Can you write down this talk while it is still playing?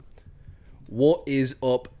What is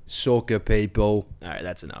up, soccer people? All right,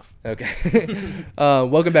 that's enough. Okay.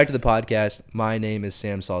 Welcome back to the podcast. My name is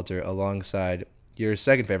Sam Salter, alongside your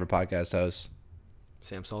second favorite podcast host,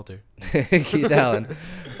 Sam Salter. Keith Allen.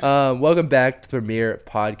 Welcome back to the Premier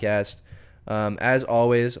Podcast. As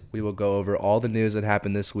always, we will go over all the news that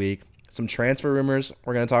happened this week. Some transfer rumors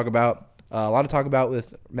we're going to talk about. A lot to talk about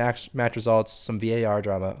with match results. Some VAR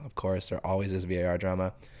drama, of course. There always is VAR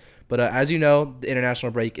drama. But as you know, the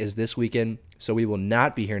international break is this weekend, so we will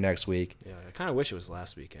not be here next week. Yeah, I kind of wish it was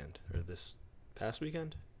last weekend or this past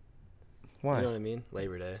weekend. Why? You know what I mean?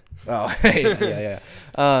 Labor Day. Oh, yeah.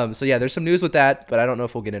 So, there's some news with that, but I don't know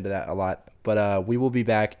if we'll get into that a lot. But we will be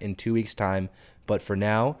back in 2 weeks' time. But for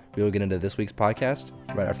now, we will get into this week's podcast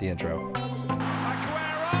right after the intro.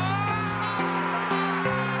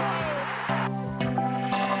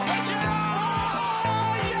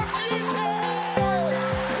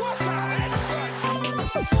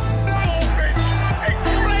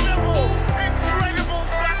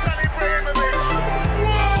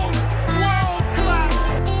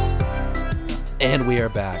 And we are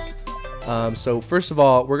back. So first of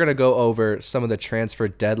all, we're going to go over some of the transfer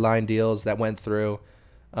deadline deals that went through.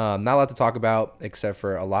 Not a lot to talk about except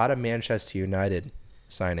for a lot of Manchester United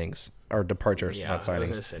signings or departures, not signings. I was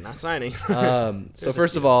going to say, not signings. So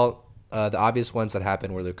first of all, the obvious ones that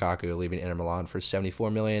happened were Lukaku leaving Inter Milan for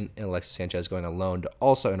 $74 million and Alexis Sanchez going on loan to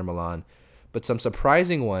also Inter Milan. But some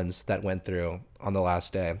surprising ones that went through on the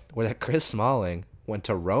last day were that Chris Smalling went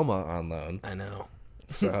to Roma on loan. I know.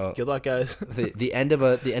 So good luck, guys. the end of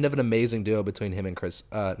an amazing duo between him and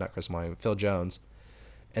Phil Jones,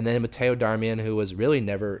 and then Matteo Darmian, who was really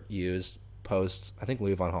never used post. I think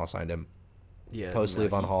Louis van Gaal signed him. Yeah, post Louis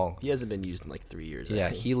van Gaal. He hasn't been used in like 3 years. Yeah,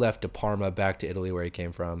 he left to Parma, back to Italy where he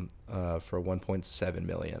came from, for $1.7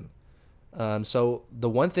 million. So the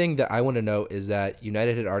one thing that I want to note is that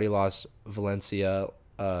United had already lost Valencia,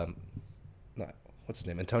 what's his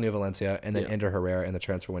name, Antonio Valencia, and then Ender Herrera in the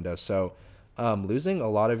transfer window. So. Losing a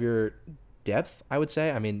lot of your depth, I would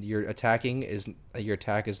say. I mean, your attack is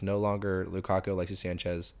no longer Lukaku, Alexis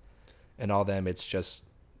Sanchez, and all them. It's just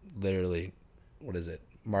literally, what is it?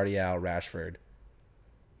 Martial, Rashford,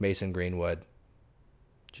 Mason Greenwood,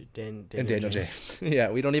 and Daniel James.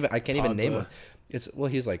 Yeah, we don't even. I can't even name him.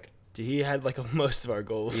 He's like. He had like most of our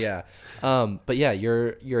goals. Yeah, but yeah,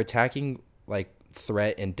 your attacking like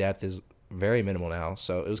threat and depth is very minimal now,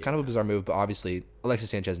 so it was kind of a bizarre move, but obviously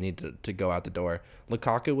Alexis Sanchez needed to go out the door.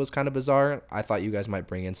 Lukaku was kind of bizarre. I thought you guys might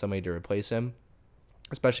bring in somebody to replace him,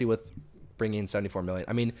 especially with bringing in $74 million.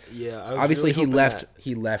 I mean, obviously really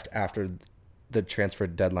he left after the transfer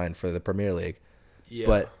deadline for the Premier League,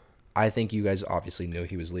 but I think you guys obviously knew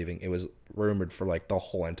he was leaving. It was rumored for like the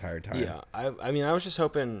whole entire time. Yeah, I mean, I was just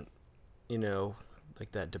hoping,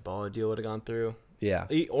 like that Dybala deal would have gone through. Yeah.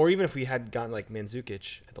 Or even if we had gotten like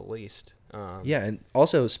Mandzukic at the least. Yeah, and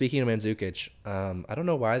also speaking of Mandzukic, I don't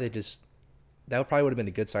know why that probably would have been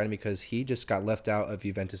a good sign because he just got left out of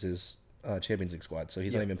Juventus's Champions League squad, so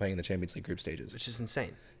he's not even playing in the Champions League group stages. Which is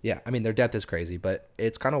insane. Yeah, I mean their depth is crazy, but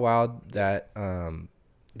it's kind of wild that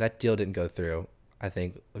that deal didn't go through. I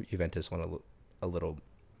think Juventus won a little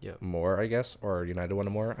more, I guess, or United won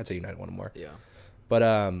more. I'd say United won more. Yeah.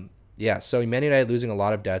 But yeah, so Man United losing a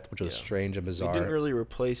lot of depth, which was strange and bizarre. They didn't really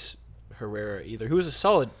replace Herrera either, who was a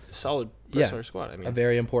solid person on our squad. I mean, a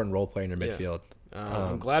very important role player in your midfield.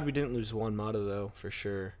 I'm glad we didn't lose Juan Mata though, for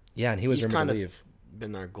sure. Yeah, and he's kind to leave.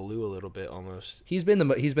 Been our glue a little bit almost. He's been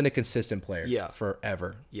a consistent player.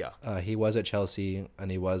 Forever. Yeah. He was at Chelsea, and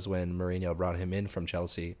he was when Mourinho brought him in from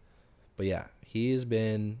Chelsea. But yeah, he's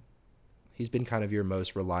been kind of your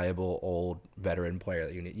most reliable old veteran player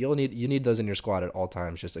that you need. You need those in your squad at all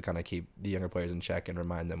times just to kind of keep the younger players in check and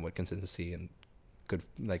remind them what consistency and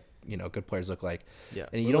good players look like. Yeah.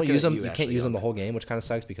 And you don't use them. You can't use them the whole game, which kind of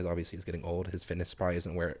sucks because obviously he's getting old. His fitness probably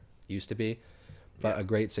isn't where it used to be. But a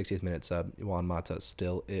great 60th minute sub, Juan Mata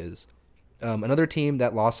still is. Another team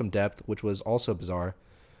that lost some depth, which was also bizarre,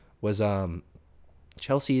 was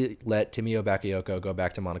Chelsea let Timio Bakayoko go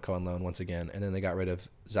back to Monaco on loan once again, and then they got rid of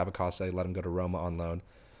Zappacosta. They let him go to Roma on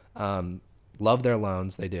loan. Love their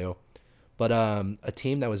loans, they do. But a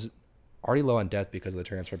team that was already low on depth because of the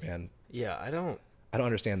transfer ban. Yeah, I don't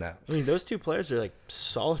understand that. I mean, those two players are like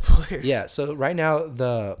solid players. Yeah, so right now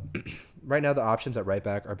the options at right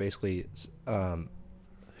back are basically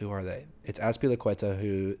who are they? It's Azpilicueta,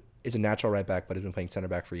 who is a natural right back but has been playing center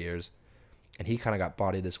back for years, and he kind of got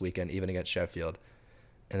bodied this weekend even against Sheffield.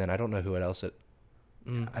 And then I don't know who else it.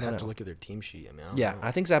 I'd have to look at their team sheet. I mean, I don't know.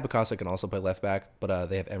 I think Zappacosta can also play left back, but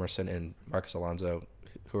they have Emerson and Marcus Alonso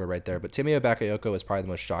who are right there. But Timio Bakayoko is probably the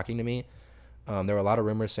most shocking to me. There were a lot of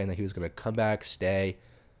rumors saying that he was going to come back, stay.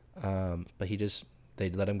 But they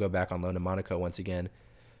let him go back on loan to Monaco once again,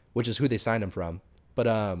 which is who they signed him from. But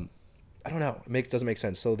I don't know. Doesn't make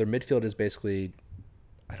sense. So their midfield is basically,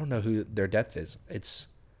 I don't know who their depth is. It's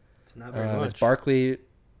not very much. It's Barkley,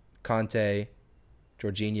 Conte,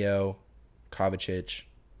 Jorginho, Kovacic,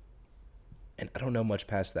 and I don't know much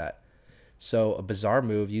past that. So a bizarre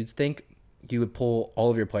move. You'd think you would pull all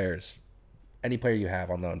of your players, any player you have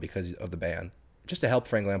on loan because of the ban, just to help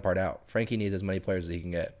Frank Lampard out. Frankie needs as many players as he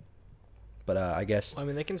can get. But I guess... Well, I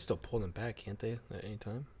mean, they can still pull them back, can't they, at any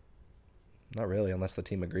time? Not really, unless the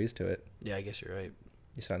team agrees to it. Yeah, I guess you're right.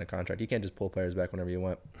 You sign a contract. You can't just pull players back whenever you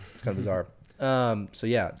want. It's kind of bizarre. So,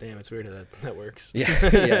 yeah. Damn, it's weird how that works.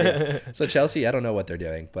 Yeah. So, Chelsea, I don't know what they're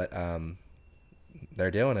doing, but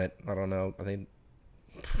they're doing it. I don't know.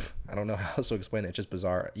 I don't know how else to explain it. It's just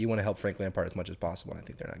bizarre. You want to help Frank Lampard as much as possible, and I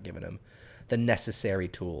think they're not giving him the necessary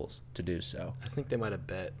tools to do so. I think they might have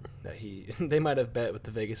bet that they might have bet with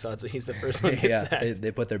the Vegas odds that he's the first one to get sacked.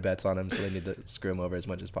 They put their bets on him, so they need to screw him over as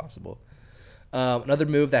much as possible. Another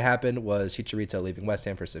move that happened was Chicharito leaving West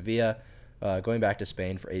Ham for Sevilla, going back to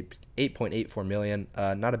Spain for $8.84 million.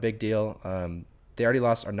 Not a big deal. They already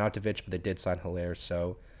lost Arnautovic, but they did sign Hilaire,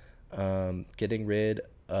 so getting rid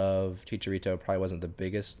of Chicharito probably wasn't the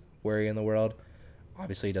biggest worry in the world.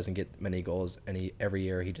 Obviously, he doesn't get many goals every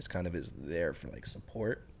year. He just kind of is there for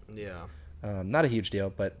support. Yeah. Not a huge deal,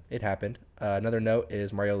 but it happened. Another note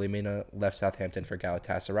is Mario Lemina left Southampton for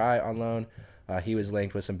Galatasaray on loan. He was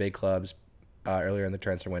linked with some big clubs earlier in the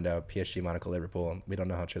transfer window, PSG, Monaco, Liverpool. We don't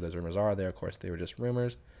know how true those rumors are there. Of course, they were just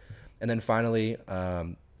rumors. And then finally,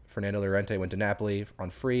 Fernando Llorente went to Napoli on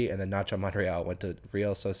free, and then Nacho Monreal went to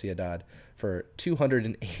Real Sociedad for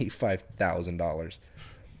 $285,000.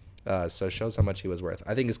 So it shows how much he was worth.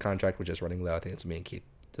 I think his contract was just running low. I think it's me and Keith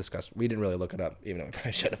discussed. We didn't really look it up, even though we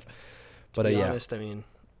probably should have. But to be honest, I mean,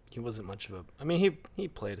 he wasn't much of a... I mean, he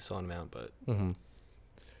played a solid amount, but... Mm-hmm.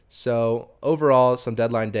 So overall, some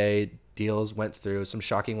deadline day deals went through, some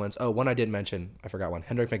shocking ones. Oh, one I didn't mention. I forgot one.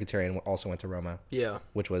 Hendrik Mkhitaryan also went to Roma. Yeah.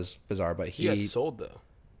 Which was bizarre, but he got sold, though,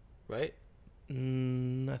 right?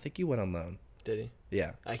 I think he went on loan. Did he?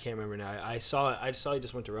 Yeah. I can't remember now. I saw he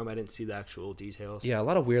just went to Roma. I didn't see the actual details. Yeah, a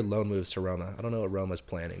lot of weird loan moves to Roma. I don't know what Roma's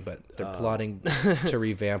planning, but they're plotting to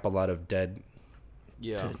revamp a lot of dead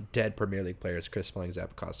Premier League players, Chris Smalling,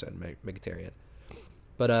 Zappacosta, and Mkhitaryan.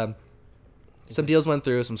 But some deals went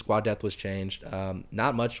through, some squad depth was changed.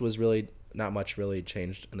 Not much really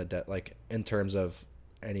changed in the in terms of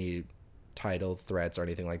any title threats or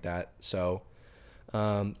anything like that. So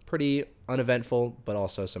pretty uneventful, but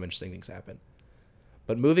also some interesting things happened.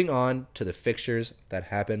 But moving on to the fixtures that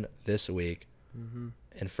happened this week. Mm-hmm.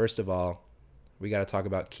 And first of all, we got to talk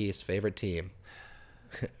about Keith's favorite team,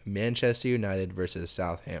 Manchester United versus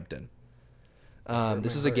Southampton.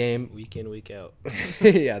 This is a game week in, week out.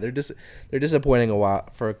 Yeah, they're disappointing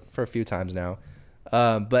for a few times now.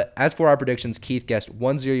 But as for our predictions, Keith guessed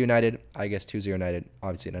 1-0 United. I guessed 2-0 United.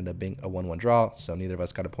 Obviously, it ended up being a 1-1 draw, so neither of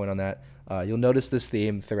us got a point on that. You'll notice this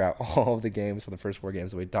theme throughout all of the games for the first 4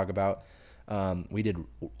 games that we talk about. We did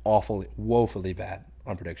woefully bad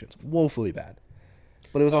on predictions. Woefully bad.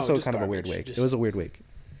 But it was also kind of a weird week. It was a weird week.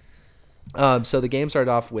 So the game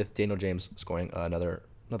started off with Daniel James scoring another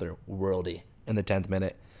worldie in the 10th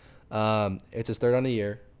minute. It's his third on the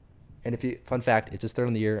year. And fun fact, it's his third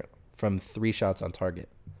on the year from 3 shots on target.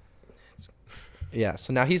 Yeah,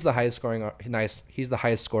 so now he's the highest scorer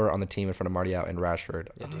on the team in front of Martial and Rashford.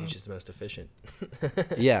 Yeah, dude, he's just the most efficient.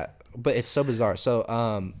 Yeah, but it's so bizarre. So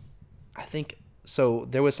I think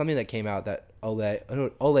there was something that came out that Ole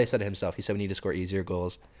said it himself. He said we need to score easier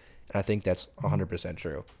goals, and I think that's 100%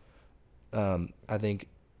 true. I think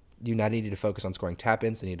United need to focus on scoring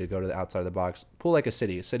tap-ins. They need to go to the outside of the box, pull like a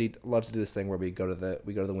City. City loves to do this thing where we go to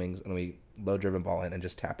the wings and we low-driven ball in and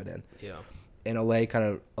just tap it in. Yeah. And Ole kind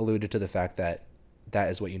of alluded to the fact that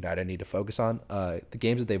is what United need to focus on. The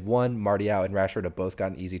games that they've won, Martial and Rashford have both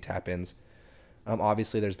gotten easy tap-ins.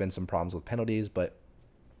 Obviously, there's been some problems with penalties, but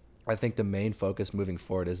I think the main focus moving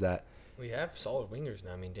forward is that we have solid wingers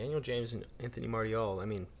now. I mean, Daniel James and Anthony Martial,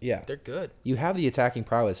 yeah, they're good. You have the attacking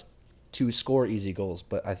prowess to score easy goals,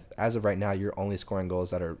 but as of right now, you're only scoring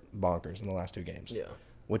goals that are bonkers in the last 2 games. Yeah.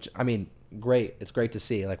 Which, great. It's great to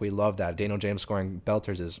see. We love that. Daniel James scoring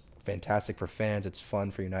belters is fantastic for fans. It's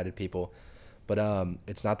fun for United people. But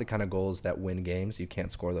it's not the kind of goals that win games. You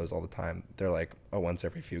can't score those all the time. They're like a once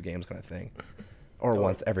every few games kind of thing. Or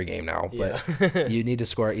once every game now. But you need to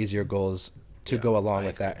score easier goals to go along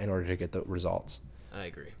with that in order to get the results. I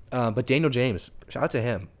agree. But Daniel James, shout out to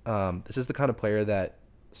him. This is the kind of player that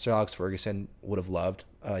Sir Alex Ferguson would have loved.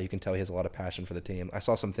 You can tell he has a lot of passion for the team. I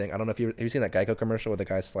saw something. I don't know if have you seen that Geico commercial where the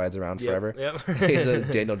guy slides around forever. Yep. He's a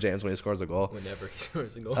Daniel James when he scores a goal. Whenever he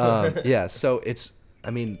scores a goal. Yeah. So it's.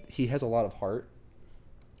 I mean, he has a lot of heart.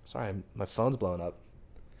 Sorry, my phone's blowing up.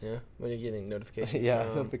 Yeah. When are you getting notifications? Yeah,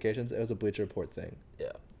 notifications. It was a Bleacher Report thing.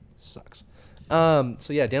 Yeah. Sucks. So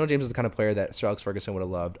yeah, Daniel James is the kind of player that Sir Alex Ferguson would have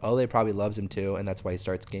loved. Ole probably loves him too, and that's why he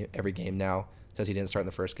starts every game now, since he didn't start in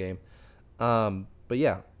the first game. But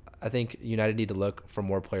yeah, I think United need to look for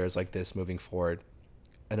more players like this moving forward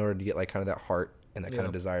in order to get like kind of that heart and that kind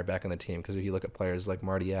of desire back in the team. Because if you look at players like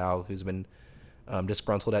Martial, who's been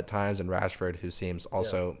disgruntled at times, and Rashford, who seems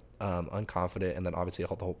also unconfident, and then obviously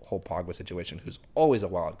the whole Pogba situation, who's always a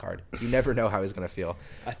wild card. You never know how he's going to feel.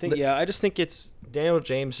 I just think it's Daniel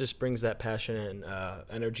James just brings that passion and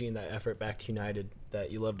energy and that effort back to United that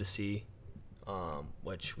you love to see,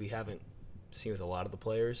 which we haven't seen with a lot of the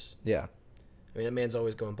players. Yeah. I mean, that man's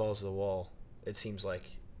always going balls to the wall. It seems like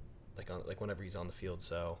whenever he's on the field.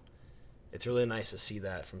 So it's really nice to see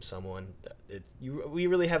that from someone. We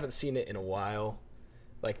really haven't seen it in a while.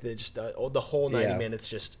 Like the whole 90 minutes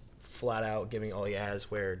just flat out giving all he has.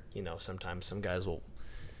 Where sometimes some guys will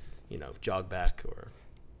jog back or.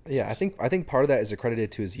 Yeah, I think part of that is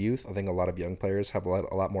accredited to his youth. I think a lot of young players have a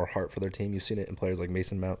lot more heart for their team. You've seen it in players like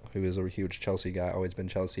Mason Mount, who is a huge Chelsea guy, always been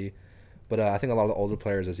Chelsea. But I think a lot of the older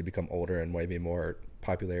players, as you become older and maybe more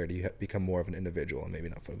popularity, you become more of an individual and maybe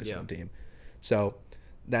not focus on the team. So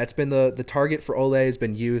that's been the target for Ole, has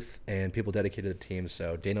been youth and people dedicated to the team.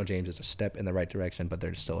 So Daniel James is a step in the right direction, but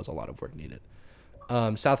there still is a lot of work needed.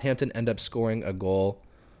 Southampton end up scoring a goal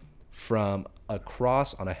from a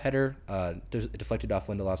cross on a header, deflected off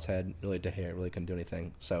Lindelof's head. Really, De Gea really couldn't do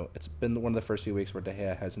anything. So it's been one of the first few weeks where De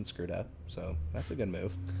Gea hasn't screwed up. So that's a good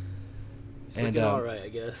move. It's looking all right, I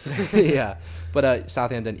guess. Yeah, but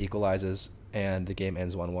Southampton equalizes, and the game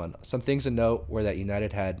ends 1-1. Some things to note were that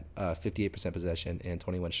United had 58% possession and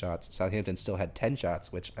 21 shots. Southampton still had 10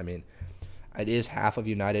 shots, which, I mean, it is half of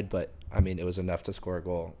United, but, I mean, it was enough to score a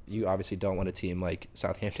goal. You obviously don't want a team like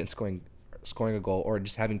Southampton scoring a goal or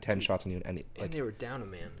just having 10 shots on you. And they were down a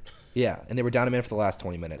man. Yeah, and they were down a man for the last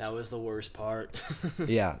 20 minutes. That was the worst part.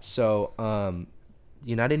 Yeah, so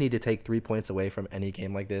United need to take 3 points away from any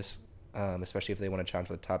game like this. Especially if they want to challenge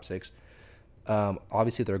for the top 6.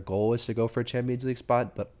 Obviously, their goal is to go for a Champions League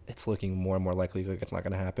spot, but it's looking more and more likely like it's not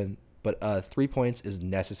going to happen. But 3 points is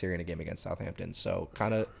necessary in a game against Southampton, so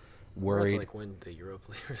kind of worried. Like win the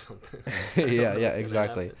Europa League or something. yeah,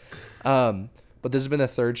 exactly. But this has been the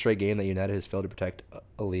third straight game that United has failed to protect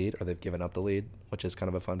a lead, or they've given up the lead, which is kind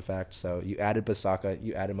of a fun fact. So you added Bissaka,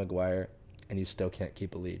 you added Maguire, and you still can't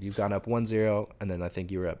keep a lead. You've gone up 1-0, and then I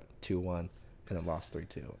think you were up 2-1. And then lost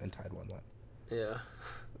 3-2 and tied 1-1. Yeah.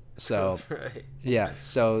 So that's right. Yeah.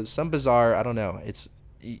 So some bizarre. I don't know. It's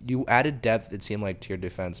you added depth. It seemed like to your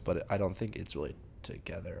defense, but I don't think it's really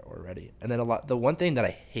together already. And then the one thing that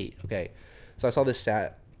I hate. Okay, so I saw this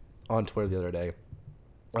stat on Twitter the other day.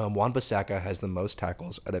 Wan-Bissaka has the most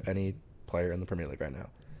tackles out of any player in the Premier League right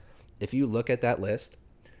now. If you look at that list,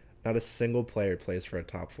 not a single player plays for a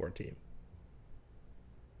top 4 team.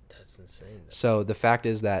 That's insane. So the fact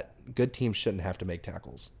is that good teams shouldn't have to make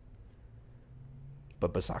tackles.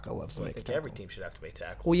 But Bissaka loves to make tackles. Every team should have to make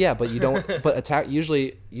tackles. Well, yeah, but you don't. But attack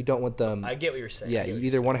usually you don't want them. I get what you're saying. Yeah, you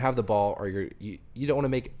either want to have the ball or you don't want to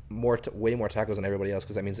make way more tackles than everybody else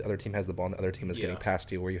because that means the other team has the ball and the other team is getting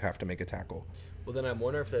past you where you have to make a tackle. Well, then I'm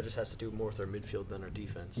wondering if that just has to do more with our midfield than our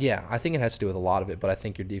defense. Yeah, I think it has to do with a lot of it, but I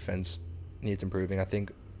think your defense needs improving. I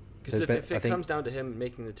think because if it comes down to him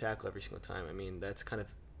making the tackle every single time, I mean that's kind of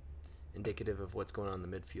indicative of what's going on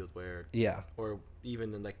in the midfield where or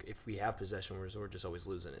even in like if we have possession we're just always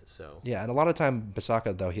losing it. So yeah, and a lot of time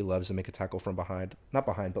Bissaka though he loves to make a tackle from behind, not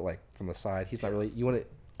behind but like from the side. He's not really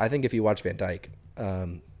I think if you watch Van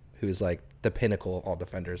Dijk, who's like the pinnacle of all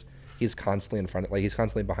defenders, he's constantly in front, he's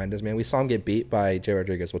constantly behind his man. We saw him get beat by Jay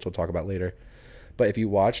Rodriguez, which we'll talk about later. But if you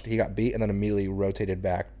watched, he got beat and then immediately rotated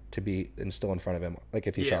back to be and still in front of him, like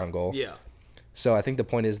if he shot on goal. Yeah. So I think the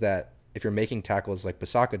point is that if you're making tackles like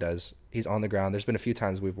Bissaka does, he's on the ground. There's been a few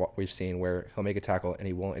times we've seen where he'll make a tackle and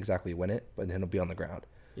he won't exactly win it, but then he'll be on the ground.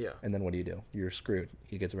 Yeah. And then what do? You're screwed.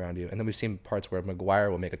 He gets around you. And then we've seen parts where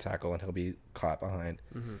Maguire will make a tackle and he'll be caught behind.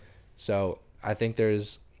 Mm-hmm. So I think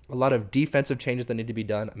there's a lot of defensive changes that need to be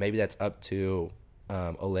done. Maybe that's up to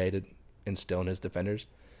Ole to instill in his defenders.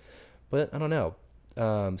 But I don't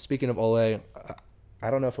know. Speaking of Ole,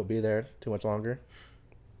 I don't know if he'll be there too much longer.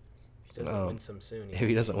 If he doesn't win some soon. If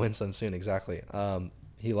he doesn't win some soon, exactly.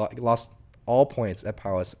 He lost all points at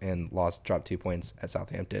Palace and dropped 2 points at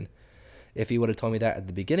Southampton. If he would have told me that at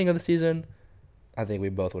the beginning of the season, I think we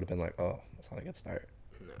both would have been like, oh, that's not a good start.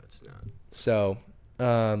 No, it's not. So,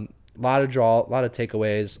 lot of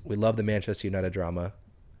takeaways. We love the Manchester United drama,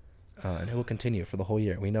 and it will continue for the whole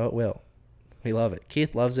year. We know it will. We love it.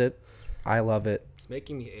 Keith loves it. I love it. It's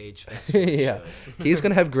making me age fast. Yeah, he's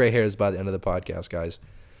gonna have gray hairs by the end of the podcast, guys.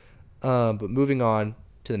 But moving on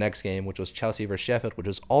to the next game, which was Chelsea versus Sheffield, which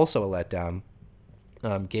was also a letdown.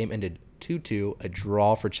 Game ended 2-2, a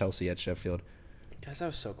draw for Chelsea at Sheffield. Guys, I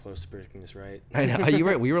was so close to predicting this right. I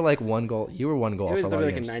know we were like one goal. You were one goal. It was for a lot of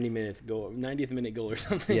like a games. 90th minute goal or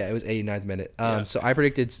something. Yeah, it was 89th minute. Yeah. So I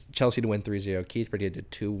predicted Chelsea to win 3-0. Keith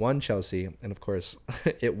predicted 2-1 Chelsea, and of course,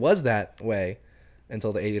 it was that way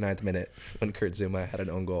until the 89th minute when Kurt Zouma had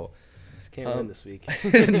an own goal. Just can't win this week.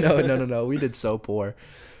 No. We did so poor.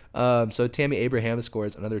 So Tammy Abraham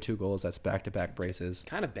scores another 2 goals. That's back-to-back braces.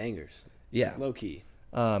 Kind of bangers. Yeah. Low key.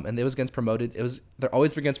 And it was against promoted. They're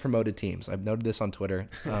always against promoted teams. I've noted this on Twitter.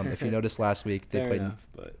 If you noticed last week,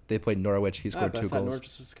 they played Norwich. He scored 2 goals.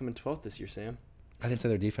 Norwich was coming 12th this year, Sam. I didn't say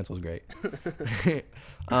their defense was great.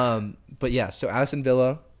 But yeah, so Aston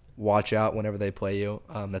Villa, watch out whenever they play you.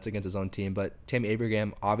 That's against his own team. But Tammy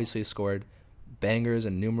Abraham obviously scored bangers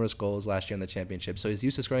and numerous goals last year in the championship. So he's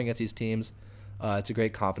used to scoring against these teams. It's a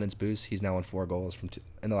great confidence boost. He's now on 4 goals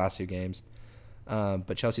in the last 2 games.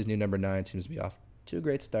 But Chelsea's new number 9 seems to be off to a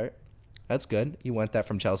great start. That's good. You want that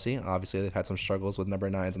from Chelsea. Obviously, they've had some struggles with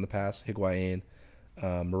number 9s in the past. Higuain,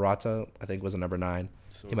 Morata, I think, was a number 9.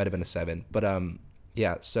 So He might have been a 7. But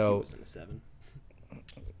yeah. So he wasn't a 7.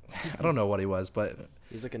 I don't know what he was, but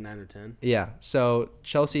He's like a 9 or 10. yeah. So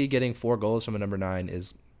Chelsea getting 4 goals from a number 9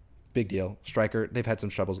 is big deal. Striker. They've had some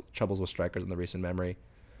troubles with strikers in the recent memory.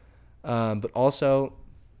 But also,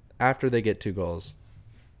 after they get 2 goals,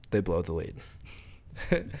 they blow the lead.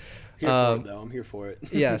 Here for it, though. I'm here for it.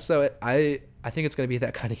 Yeah, so I think it's going to be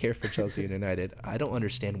that kind of year for Chelsea and United. I don't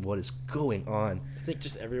understand what is going on. I think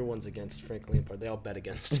just everyone's against Frank Lampard. They all bet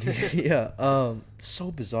against him. Yeah, so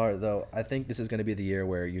bizarre, though. I think this is going to be the year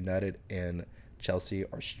where United and Chelsea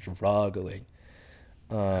are struggling.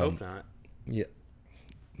 I hope not. Yeah.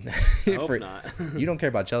 I hope not. You don't care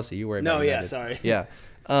about Chelsea. You worry about No, United. yeah, sorry. Yeah.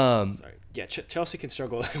 Sorry. Yeah, Chelsea can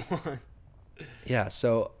struggle if they want. Yeah,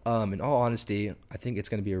 so in all honesty, I think it's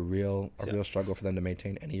going to be a real struggle for them to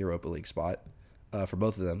maintain any Europa League spot for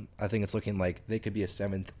both of them. I think it's looking like they could be a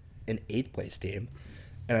 7th and 8th place team,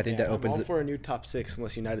 and I think that opens. I'm all for a new top 6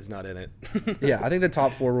 unless United's not in it. Yeah, I think the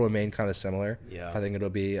top 4 will remain kind of similar. Yeah, I think it'll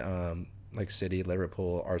be like City,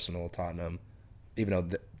 Liverpool, Arsenal, Tottenham, even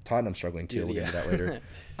though Tottenham's struggling too. We'll get to that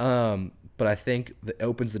later. But I think it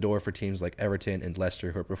opens the door for teams like Everton and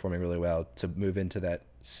Leicester, who are performing really well, to move into that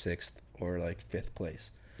 6th or like 5th place.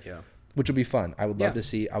 Yeah, which would be fun. I would love to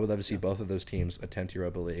see. I would love to see both of those teams attempt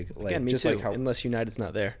Europa League. Like, again, me just too. like how Unless United's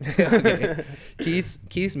not there. Okay.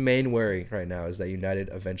 Keith's main worry right now is that United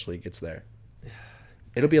eventually gets there.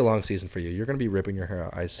 It'll be a long season for you. You're going to be ripping your hair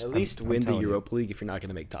out. At least win the Europa League if you're not going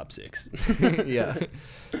to make top 6. Yeah.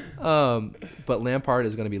 But Lampard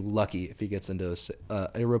is going to be lucky if he gets into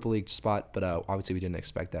a Europa League spot. But obviously, we didn't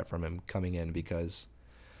expect that from him coming in because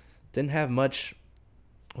didn't have much.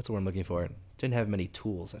 What's the word I'm looking for? Didn't have many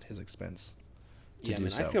tools at his expense to do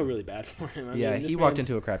so. I feel really bad for him. He walked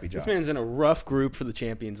into a crappy job. This man's in a rough group for the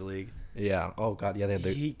Champions League. Yeah. Oh God. Yeah.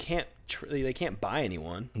 He can't. They can't buy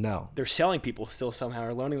anyone. No. They're selling people still somehow,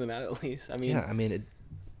 or loaning them out at least.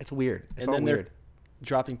 It's weird. It's all then weird. They're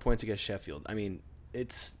dropping points against Sheffield.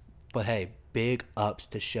 It's. But hey, big ups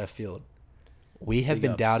to Sheffield. We have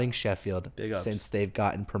been doubting Sheffield since they've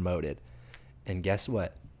gotten promoted, and guess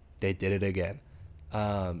what? They did it again.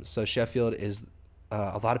 So Sheffield is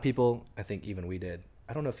a lot of people. I think even we did.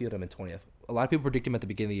 I don't know if you had them in 20th. A lot of people predict him at the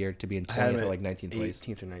beginning of the year to be in 20th or like 19th place.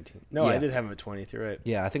 18th or 19th. No, yeah. I did have him at 20th. You're right.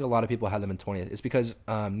 Yeah, I think a lot of people had them in 20th. It's because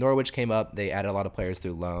Norwich came up. They added a lot of players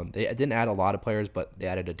through loan. They didn't add a lot of players, but they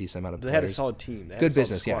added a decent amount of players. They had a solid team. Good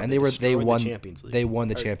business, yeah. And they won the Champions League. They won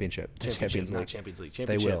the championship. Not Champions League. Championship.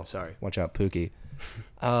 They will. Sorry. Watch out, Pookie.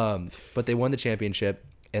 But they won the championship,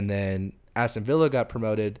 and then Aston Villa got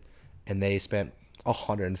promoted, and they spent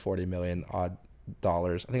 $140 million odd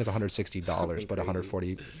dollars. I think it's $160, but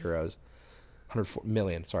 140 euros. 100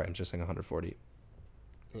 million. Sorry, I'm just saying 140.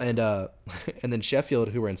 Yeah. And then Sheffield,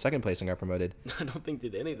 who were in second place and got promoted. I don't think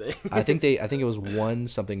did anything. I think it was one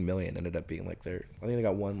something million ended up being like their. I think they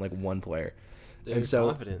got one player. They're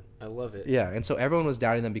confident. I love it. Yeah, and so everyone was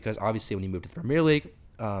doubting them because obviously when you move to the Premier League,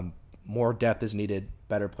 more depth is needed,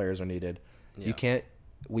 better players are needed. Yeah. You can't.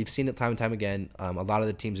 We've seen it time and time again. A lot of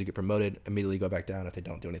the teams who get promoted immediately go back down if they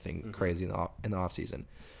don't do anything crazy in the off season.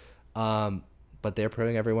 But they're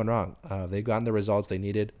proving everyone wrong. They've gotten the results they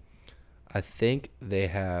needed. I think they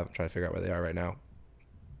have. I'm trying to figure out where they are right now.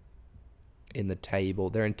 in the table.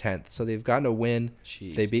 They're in 10th. So they've gotten a win.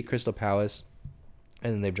 Jeez. They beat Crystal Palace,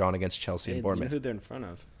 and then they've drawn against Chelsea and You know Bournemouth. who they're in front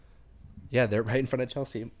of? Yeah, they're right in front of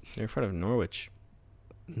Chelsea. They're in front of Norwich.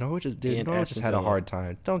 Norwich has And had Aston a Villa. hard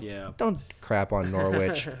time. Don't Yeah. crap on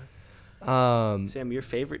Norwich. Sam, your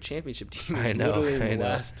favorite championship team is I know, literally in I the know.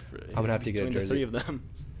 last. I'm gonna have to get a between the jersey. three of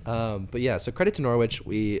them. But yeah, so credit to Norwich.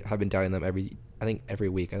 We have been doubting them every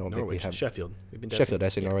week. I don't think we Norwich, have. Sheffield. We've been Sheffield, did I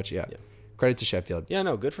say yeah. Norwich? Yeah. Yeah. Credit to Sheffield. Yeah,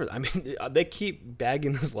 no, good for them. I mean, they keep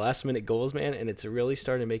bagging those last minute goals, man, and it's really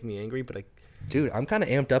starting to make me angry. But Dude, I'm kind of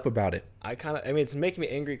amped up about it. I mean, it's making me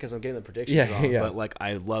angry because I'm getting the predictions Yeah, wrong. yeah. But like,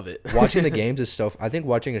 I love it. Watching the games is I think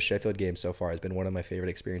watching a Sheffield game so far has been one of my favorite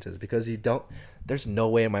experiences because there's no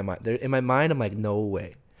way in my mind. In my mind, I'm like, no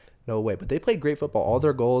way. But they played great football. All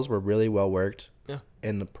their goals were really well worked. Yeah.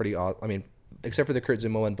 And pretty, I mean, except for the Kurt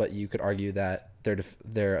Zuma one, but you could argue that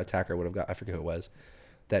their attacker would have got, I forget who it was,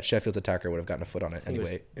 that Sheffield's attacker would have gotten a foot on it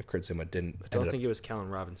anyway if Kurt Zuma didn't. I don't think it was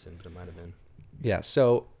Callum Robinson, but it might have been. Yeah,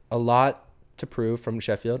 so a lot to prove from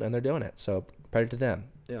Sheffield, and they're doing it. So credit to them.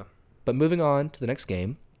 Yeah. But moving on to the next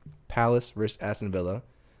game, Palace versus Aston Villa,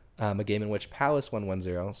 a game in which Palace won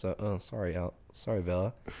 1-0. So, sorry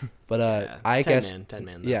Villa, but Yeah, I 10 guess 10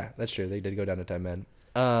 man. Though. yeah, that's true. They did go down to 10 men.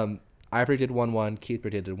 I predicted 1-1. Keith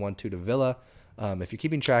predicted 1-2 to Villa. If you're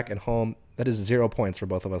keeping track at home, that is 0 points for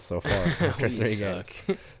both of us so far after We 3 suck.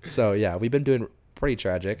 games. So yeah, we've been doing pretty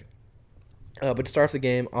tragic. But to start off the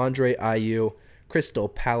game, Andre Ayew, Crystal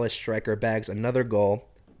Palace striker, bags another goal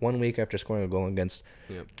 1 week after scoring a goal against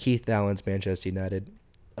Yep. Keith Allen's Manchester United.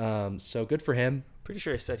 So good for him. Pretty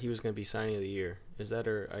sure I said he was going to be signing of the year. Is that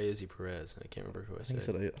or Ayoze Perez? I can't remember who I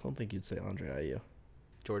said. I don't think you'd say Andre Ayew.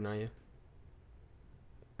 Jordan Ayew?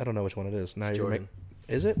 I don't know which one it is. Now It's you're Jordan.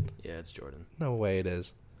 Is it? Yeah, it's Jordan. No way it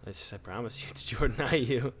is. I promise you, it's Jordan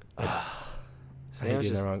Ayew. Sam's getting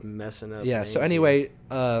just that wrong. messing up. Yeah, so names anyway,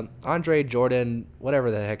 Andre Jordan,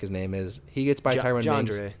 whatever the heck his name is, he gets by here. Tyrone Mings.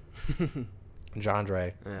 Jandre.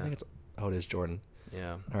 Jandre. Yeah. I think it is Jordan.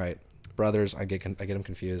 Yeah. All right, brothers, I get him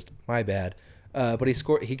confused. My bad. But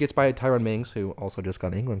he gets by Tyrone Mings, who also just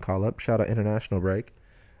got an England call up. Shout out international break.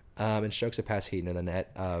 And strokes it past Heaton in the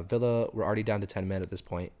net. Villa were already down to 10 men at this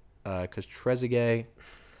point because Trezeguet,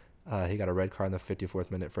 he got a red card in the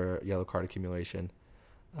 54th minute for yellow card accumulation,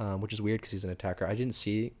 which is weird because he's an attacker. I didn't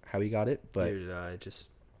see how he got it, but Neither did I.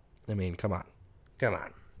 I mean, come on,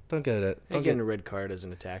 don't get it. Don't get a red card as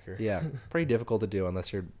an attacker. Yeah, pretty difficult to do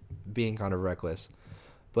unless you're being kind of reckless.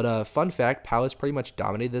 But fun fact, Palace pretty much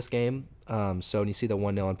dominated this game. So when you see the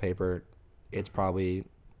 1-0 on paper, it's probably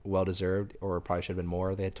well-deserved, or probably should have been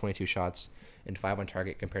more. They had 22 shots and 5 on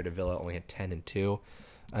target compared to Villa only had 10 and 2.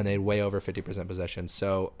 And they had way over 50% possession.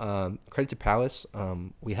 So credit to Palace.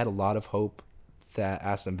 We had a lot of hope that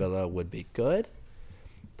Aston Villa would be good.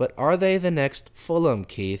 But are they the next Fulham,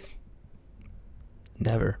 Keith?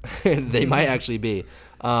 Never. They might actually be.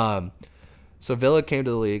 So Villa came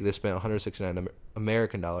to the league. They spent 169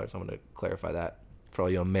 American dollars. I'm going to clarify that for all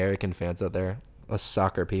you American fans out there. Us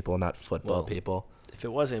soccer people, not football people. If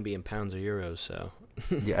it wasn't, it'd be in pounds or euros, so.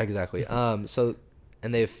 Yeah, exactly. And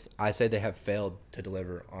I say they have failed to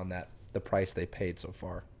deliver on the price they paid so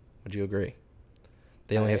far. Would you agree?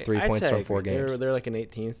 They only have 3 I'd points say I from 4 agree. games. They're like an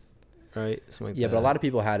 18th, right? Something like Yeah, that. but a lot of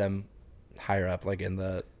people had them higher up, like in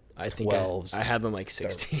the I think 12s, I had them like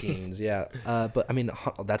 16. 13s. Yeah. But I mean,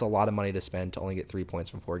 that's a lot of money to spend to only get 3 points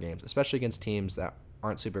from 4 games, especially against teams that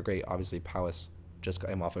aren't super great. Obviously, Palace just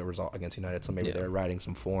came off a result against United, so maybe Yeah. they're riding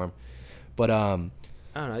some form. But I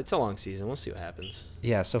don't know. It's a long season. We'll see what happens.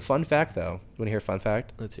 yeah. So fun fact, though. You want to hear a fun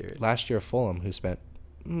fact? Let's hear it. Last year, Fulham, who spent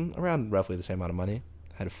around roughly the same amount of money,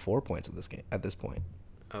 had 4 points at this point.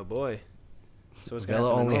 Oh boy. So what's Villa gonna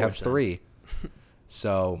happen to only have Norwich then? 3.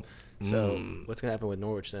 So. So what's gonna happen with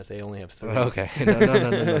Norwich then if they only have 3? Okay.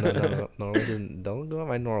 No. Norwich don't go at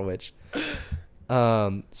my Norwich.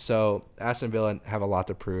 So Aston Villa have a lot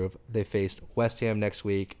to prove. They faced West Ham next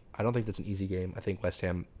week. I don't think that's an easy game. I think West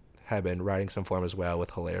Ham have been riding some form as well,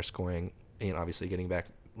 with Hilaire scoring and obviously getting back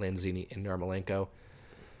Lanzini and Yarmolenko.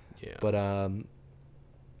 Yeah. But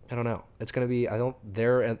I don't know. It's gonna be. I think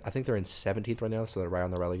they're in 17th right now, so they're right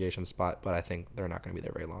on the relegation spot. But I think they're not gonna be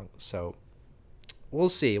there very long. So we'll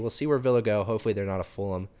see. We'll see where Villa go. Hopefully they're not a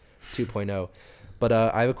Fulham 2.0. But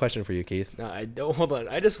I have a question for you, Keith. No, I don't. Hold on.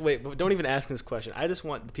 I just wait. But don't even ask me this question. I just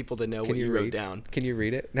want the people to know what you wrote down. Can you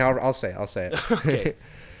read it? Now I'll say it. Okay.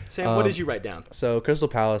 Sam, what did you write down? So Crystal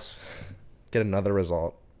Palace get another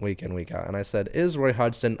result week in, week out. And I said, is Roy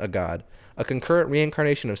Hodgson a god? A concurrent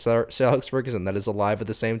reincarnation of Sir Alex Ferguson that is alive at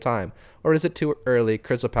the same time? Or is it too early?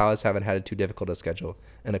 Crystal Palace haven't had it too difficult a schedule,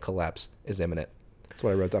 and a collapse is imminent. That's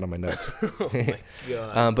what I wrote down on my notes. Oh my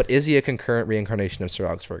god. But is he a concurrent reincarnation of Sir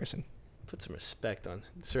Alex Ferguson? Put some respect on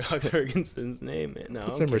Sir Alex Ferguson's name, man. No,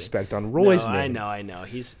 Put some respect on Roy's name. I know.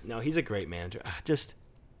 He's a great manager.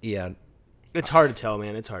 Yeah. It's hard to tell,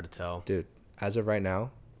 man. It's hard to tell. Dude, as of right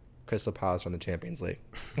now, Crystal Palace are in the Champions League.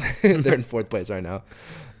 They're in 4th place right now.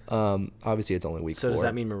 Obviously, it's only week 4. So does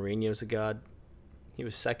that mean Mourinho's a god? He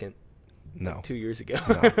was second. No. Like 2 years ago.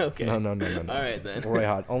 No. Okay. No. All right, then. Roy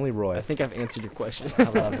Hod. Only Roy. I think I've answered your question. I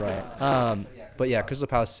love Roy. But yeah, Crystal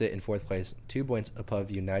Palace sit in 4th place, 2 points above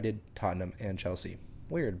United, Tottenham, and Chelsea.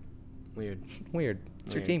 Weird.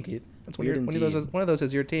 It's your team, Keith. That's Weird one of those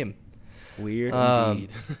is your team. Weird indeed.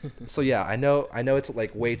 So yeah, I know it's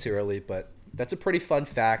like way too early, but that's a pretty fun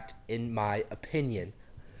fact in my opinion.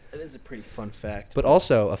 It is a pretty fun fact. But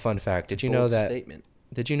also a fun fact. Did you know that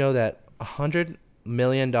 $100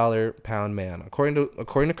 million pound man, according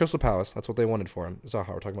to Crystal Palace, that's what they wanted for him. Zaha,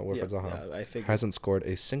 we're talking about Wilfred Zaha. Yeah, I figured. Hasn't scored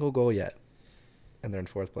a single goal yet, and they're in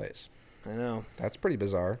 4th place. I know. That's pretty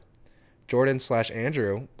bizarre.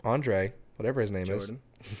 Andre, whatever his name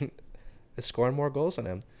is scoring more goals than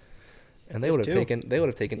him, and they would have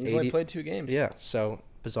taken He's 80. only played 2 games. Yeah, so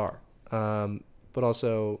bizarre. But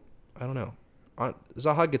also, I don't know.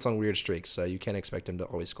 Zaha gets on weird streaks, so you can't expect him to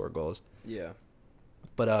always score goals. Yeah.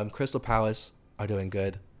 But Crystal Palace are doing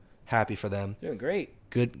good. Happy for them. Doing great.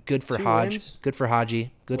 Good for 2 Hodge. wins? Good for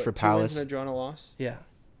Haji. Good for 2 Palace. wins and a draw and a loss. Yeah.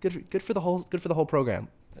 Good for the whole program.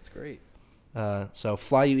 That's great. So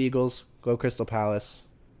fly you Eagles, go Crystal Palace.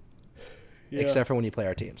 Yeah. Except for when you play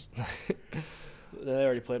our teams. They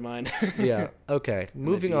already played mine. Yeah. Okay.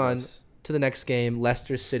 Moving on to the next game,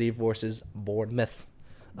 Leicester City versus Bournemouth.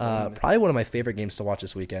 Probably one of my favorite games to watch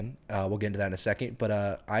this weekend. We'll get into that in a second. But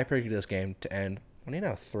I predicted this game to end,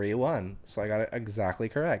 3-1. So I got it exactly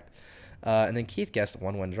correct. And then Keith guessed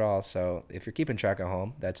 1-1 draw. So if you're keeping track at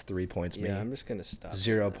home, that's 3 points. Yeah, I'm just gonna stop.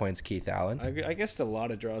 0 points, Keith Allen. I guessed a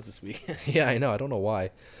lot of draws this weekend. Yeah, I know. I don't know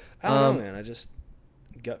why. I don't know, man. I just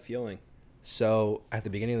gut feeling. So at the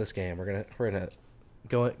beginning of this game, we're gonna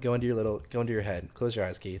go into your head. Close your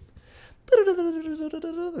eyes, Keith.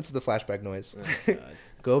 That's the flashback noise. Oh, God.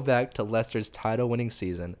 Go back to Leicester's title-winning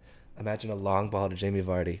season. Imagine a long ball to Jamie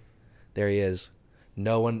Vardy. There he is.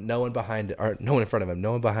 No one behind, or no one in front of him.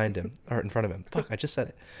 No one behind him, or in front of him. Fuck, I just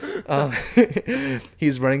said it.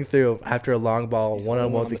 He's running through after a long ball,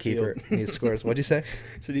 one-on-one with the keeper, and he scores. What'd you say?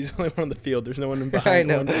 So he's the only one on the field. There's no one behind. I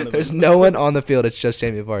know. There's no one on the field. It's just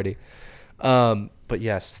Jamie Vardy. But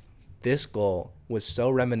yes, this goal was so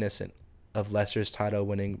reminiscent of Leicester's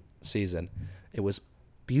title-winning season. It was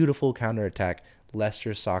beautiful counterattack,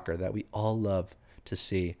 Leicester soccer that we all love to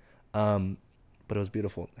see. But it was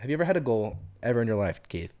beautiful. Have you ever had a goal ever in your life,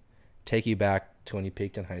 Keith, take you back to when you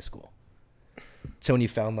peaked in high school, to when you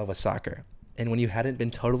fell in love with soccer, and when you hadn't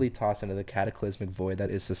been totally tossed into the cataclysmic void that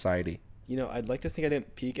is society? I'd like to think I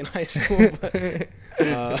didn't peak in high school,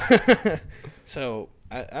 but so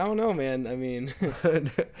I don't know, man. I mean,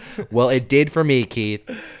 well, it did for me, Keith.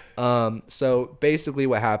 So basically,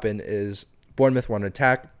 what happened is Bournemouth won an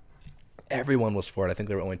attack. Everyone was for it. I think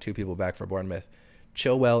there were only 2 people back for Bournemouth.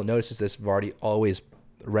 Chilwell notices this. Vardy always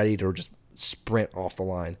ready to just sprint off the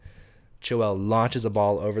line. Chilwell launches a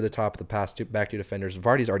ball over the top of the pass back to defenders.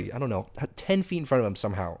 Vardy's already, 10 feet in front of him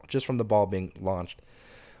somehow, just from the ball being launched.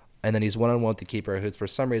 And then he's one-on-one with the keeper, who's for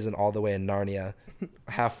some reason all the way in Narnia,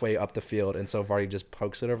 halfway up the field. And so Vardy just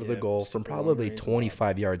pokes it over the goal from probably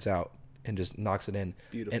 25 yards out and just knocks it in.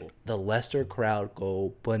 Beautiful. And the Leicester crowd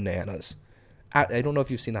go bananas. I don't know if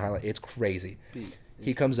you've seen the highlight. It's crazy.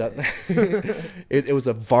 He comes up. It was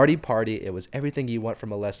a Vardy party. It was everything you want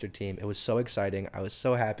from a Leicester team. It was so exciting. I was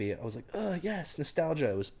so happy. I was like, oh, yes, nostalgia.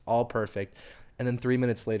 It was all perfect. And then 3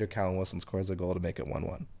 minutes later, Callum Wilson scores a goal to make it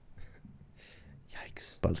 1-1.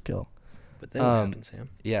 Yikes. Buzzkill. But then what happened, Sam?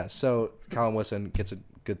 Yeah, so Callum Wilson gets a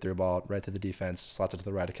good through ball right through the defense, slots it to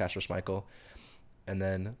the right of Kasper Schmeichel. And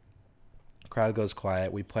then crowd goes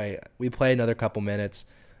quiet. We play another couple minutes.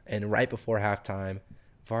 And right before halftime,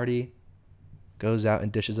 Vardy goes out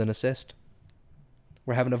and dishes an assist.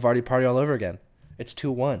 We're having a Vardy party all over again. It's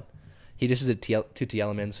 2-1. He dishes it to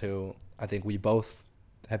Tielemans, who I think we both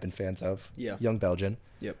have been fans of. Yeah. Young Belgian.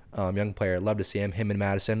 Yep. Young player. Love to see him. Him and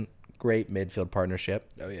Madison. Great midfield partnership.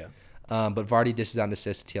 Oh, yeah. But Vardy dishes out an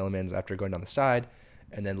assist to Tielemans after going down the side.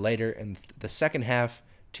 And then later in the second half,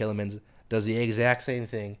 Tielemans does the exact same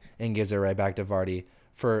thing and gives it right back to Vardy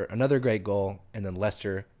for another great goal. And then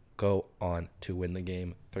Leicester go on to win the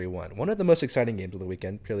game 3-1. One of the most exciting games of the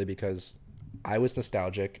weekend, purely because I was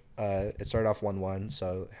nostalgic. It started off 1-1,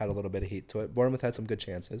 so had a little bit of heat to it. Bournemouth had some good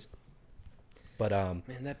chances. But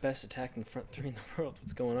man, that best attacking front 3 in the world.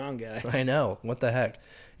 What's going on, guys? I know. What the heck?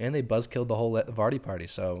 And they buzzkilled the whole Vardy party.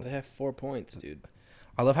 So they have 4 points, dude.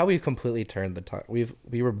 I love how we've completely turned the top. We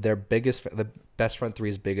were the best front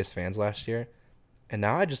three's biggest fans last year, and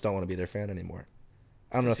now I just don't want to be their fan anymore.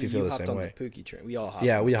 I don't know if you feel the same way. The Pookie train. We all hopped.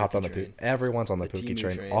 Yeah, on we the hopped on the train. Pookie. Everyone's on the Pookie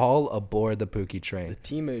Timu train. All aboard the Pookie train. The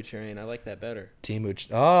Timu train. I like that better. Timu.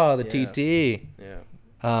 Oh, the Yeah. TT.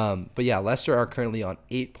 Yeah. But yeah, Leicester are currently on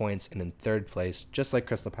 8 points and in third place, just like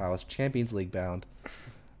Crystal Palace, Champions League bound.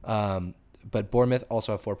 But Bournemouth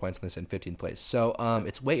also have 4 points and they're in 15th place. So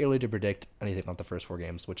it's way early to predict anything on the first 4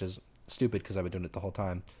 games, which is stupid because I've been doing it the whole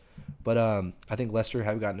time. But I think Leicester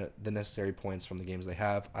have gotten the necessary points from the games they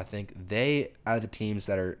have. I think they, out of the teams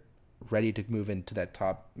that are ready to move into that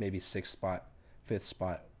top maybe 6th spot, 5th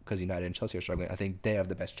spot, because United and Chelsea are struggling, I think they have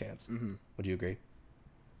the best chance. Mm-hmm. Would you agree?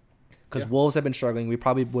 Because Wolves have been struggling. We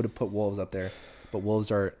probably would have put Wolves up there, but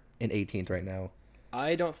Wolves are in 18th right now.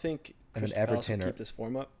 I don't think And then Crystal Palace Everton will are- keep this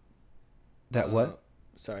form up. That what?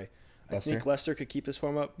 Sorry. Leicester? I think Leicester could keep this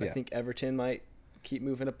form up. Yeah. I think Everton might keep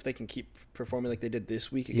moving up. They can keep performing like they did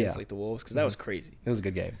this week against like the Wolves, because that was crazy. It was a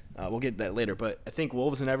good game. We'll get to that later, but I think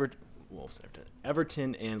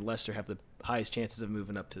Everton and Leicester have the highest chances of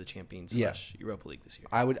moving up to the Champions Europa League this year.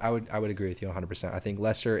 I would agree with you 100%. I think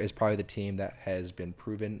Leicester is probably the team that has been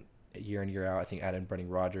proven year in, year out. I think adding Brendan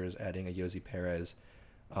Rodgers, adding a Josie Perez,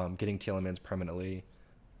 getting Tielemans permanently,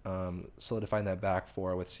 solidifying that back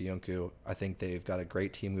four with Sionku. I think they've got a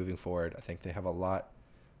great team moving forward. I think they have a lot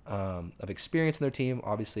of experience in their team.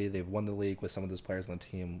 Obviously, they've won the league with some of those players on the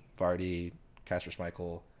team, Vardy, Casper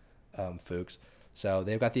Schmeichel, Fuchs. So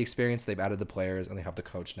they've got the experience, they've added the players, and they have the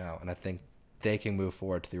coach now. And I think they can move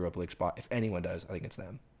forward to the Europa League spot. If anyone does, I think it's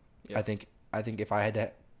them. Yeah. I think if I had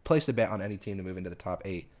to place a bet on any team to move into the top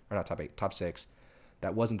 6,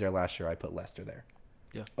 that wasn't there last year, I'd put Leicester there.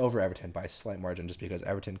 Yeah. Over Everton by a slight margin, just because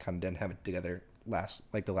Everton kind of didn't have it together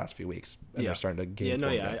the last few weeks. And they're starting to gain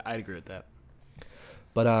I'd agree with that.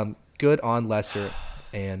 But good on Leicester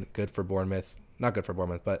and good for Bournemouth. Not good for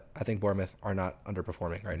Bournemouth, but I think Bournemouth are not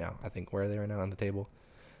underperforming right now. I think where are they right now on the table?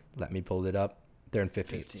 Let me pull it up. They're in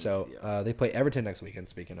 15th. So they play Everton next weekend,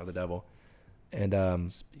 speaking of the devil.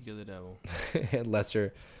 And speak of the devil. and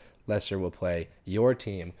Leicester will play your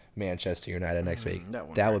team, Manchester United, next week.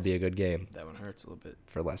 That would be a good game. That one hurts a little bit.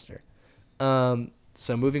 For Leicester.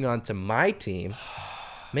 So moving on to my team,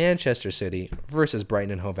 Manchester City versus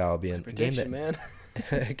Brighton and Hove Albion. Man.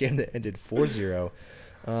 A game that ended 4-0.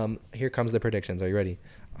 Here comes the predictions. Are you ready?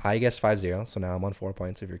 I guess 5-0, so now I'm on 4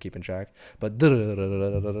 points if you're keeping track. But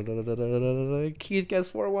Keith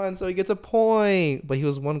guessed 4-1, so he gets a point. But he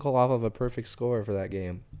was 1 goal off of a perfect score for that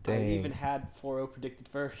game. Dang. I even had 4-0 predicted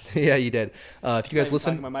first. Yeah, you did. If you guys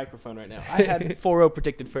listen to my microphone right now, I had 4-0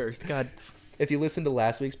 predicted first. God. If you listen to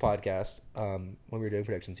last week's podcast, when we were doing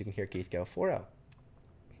predictions, you can hear Keith go 4-0.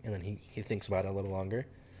 And then he thinks about it a little longer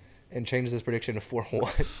and changes his prediction to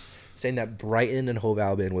 4-1, saying that Brighton and Hove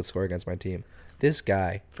Albion would score against my team. This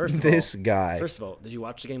guy. First of all, did you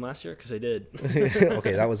watch the game last year? Because I did.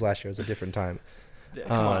 Okay, that was last year. It was a different time.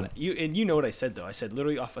 Come on. You know what I said, though. I said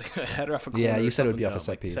literally off a header off a corner. Yeah, you said it would be off a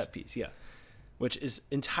set piece. Set piece, yeah. Which is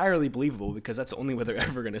entirely believable because that's the only way they're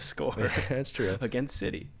ever going to score. That's true. Against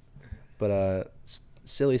City. But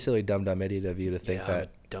silly, dumb idiot of you to think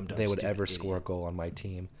that they would ever idiot. Score a goal on my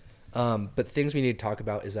team. But things we need to talk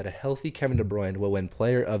about is that a healthy Kevin De Bruyne will win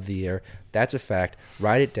Player of the Year. That's a fact.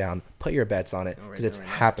 Write it down. Put your bets on it because it's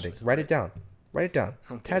happening. Write it down.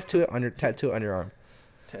 Okay. Tattoo it on your arm.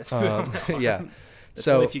 Yeah. That's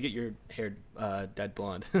only if you get your hair dyed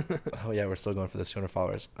blonde. Oh yeah, we're still going for the 200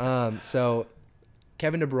 followers. So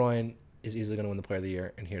Kevin De Bruyne is easily going to win the Player of the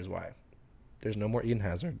Year, and here's why. There's no more Eden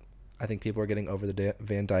Hazard. I think people are getting over the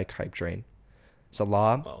Van Dijk hype train.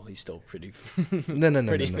 Salah. Well, he's still pretty. No.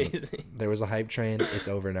 Amazing. There was a hype train. It's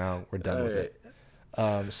over now. We're done with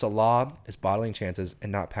it. Salah is bottling chances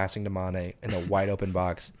and not passing to Mane in a wide open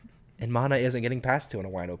box, and Mane isn't getting passed to in a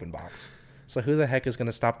wide open box. So who the heck is going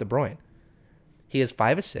to stop De Bruyne? He has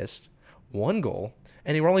 5 assists, 1 goal,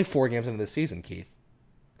 and we're only 4 games into the season, Keith.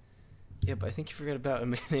 Yeah, but I think you forgot about a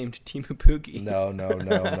man named Timu Pukki. No.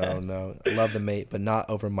 I love the mate, but not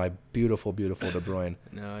over my beautiful De Bruyne.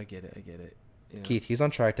 No, I get it. Yeah. Keith, he's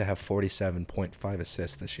on track to have 47.5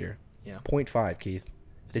 assists this year. Yeah. 0.5, Keith.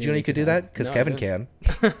 Did you know you could do that? Because Kevin can.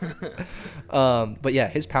 But yeah,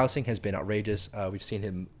 his passing has been outrageous. We've seen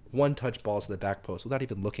him one-touch balls to the back post without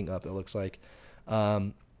even looking up, it looks like.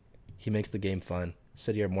 He makes the game fun.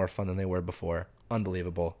 City are more fun than they were before.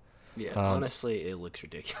 Unbelievable. Yeah, honestly, it looks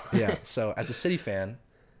ridiculous. Yeah, so as a City fan,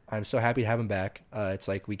 I'm so happy to have him back. It's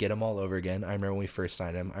like we get him all over again. I remember when we first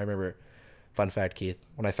signed him. I remember, fun fact, Keith,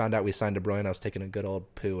 when I found out we signed De Bruyne, I was taking a good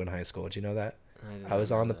old poo in high school. Did you know that? I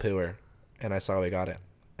was on the pooer, and I saw we got it.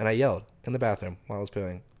 And I yelled in the bathroom while I was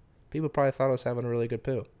pooing. people probably thought I was having a really good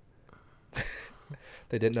poo.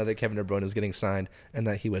 They didn't know that Kevin De Bruyne was getting signed and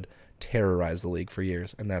that he would terrorize the league for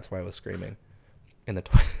years, and that's why I was screaming in the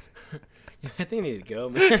toilet. I think you need to go,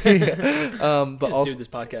 man. But just also do this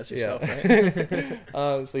podcast yourself,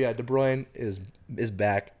 right? so yeah, De Bruyne is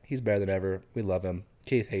back. He's better than ever. We love him.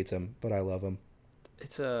 Keith hates him, but I love him.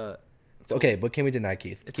 But can we deny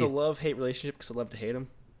Keith? It's a love-hate relationship because I love to hate him.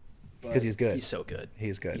 Because he's good. He's so good.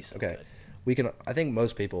 He's good. He's so good. We can. I think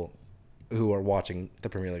most people who are watching the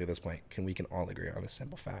Premier League at this point we can all agree on the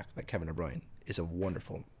simple fact that Kevin De Bruyne is a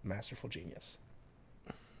wonderful, masterful genius.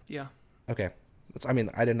 Yeah. Okay. I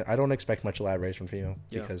don't expect much elaboration from you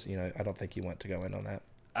because I don't think you want to go in on that.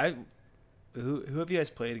 Who have you guys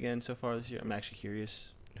played again so far this year? I'm actually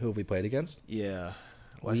curious. Who have we played against? Yeah.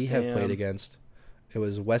 We have played against. It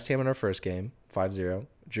was West Ham in our first game, 5-0.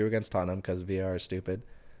 Drew against Tottenham because VR is stupid,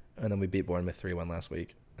 and then we beat Bournemouth 3-1 last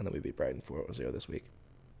week, and then we beat Brighton 4-0 this week.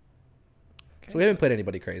 Okay, so we haven't played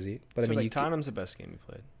anybody crazy, but Tottenham's the best game you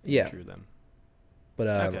played. Yeah. Drew them. But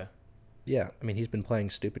okay. Yeah, he's been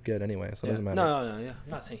playing stupid good anyway, so it doesn't matter. No, yeah. I'm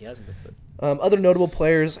not saying he hasn't been, but other notable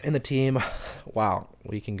players in the team. Wow,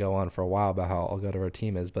 we can go on for a while about how all good of our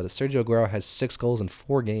team is, but Sergio Aguero has 6 goals in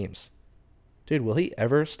 4 games. Dude, will he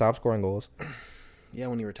ever stop scoring goals? Yeah,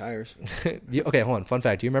 when he retires. Okay, hold on. Fun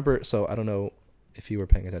fact. Do you remember? So I don't know if you were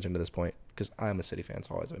paying attention to this point because I'm a City fan,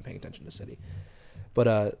 so I've always been paying attention to City.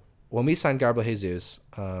 But when we signed Gabriel Jesus,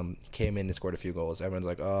 he came in and scored a few goals. Everyone's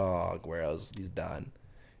like, "Oh, he's done,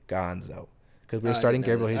 Gonzo," because we were starting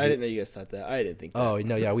Gabriel Jesus. I didn't know you guys thought that. I didn't think that. Oh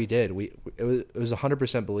no, yeah, we did. It was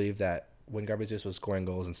 100% believed that when Gabriel Jesus was scoring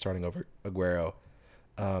goals and starting over Aguero,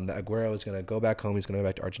 that Aguero was gonna go back home. He's gonna go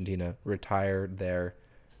back to Argentina, retire there,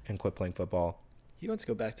 and quit playing football. He wants to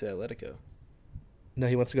go back to Atletico. No,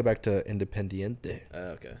 he wants to go back to Independiente.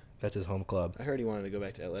 Okay. That's his home club. I heard he wanted to go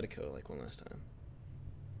back to Atletico like one last time.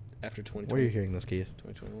 After 2020. Where are you hearing this, Keith?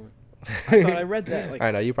 2021. I thought I read that.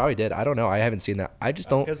 I know, you probably did. I don't know. I haven't seen that. I just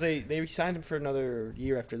don't. Because they signed him for another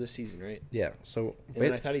year after this season, right? Yeah. So. And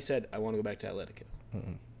then I thought he said, I want to go back to Atletico.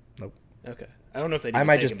 Nope. Okay. I don't know if they. I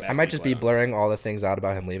might just be blurring all the things out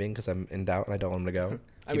about him leaving because I'm in doubt and I don't want him to go.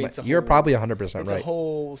 You're probably 100% right. It's a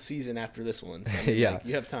whole season after this one, so yeah,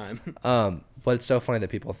 you have time. But it's so funny that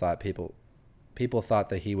people thought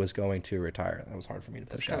that he was going to retire. That was hard for me to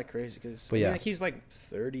push. That's kind of crazy because he's like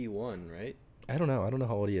 31, right? I don't know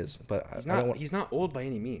how old he is, but he's not old by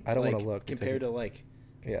any means. I don't want to look compared to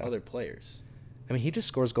other players. He just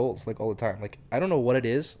scores goals all the time. I don't know what it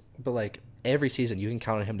is, but every season you can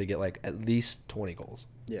count on him to get at least 20 goals.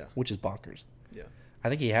 Yeah, which is bonkers. Yeah, I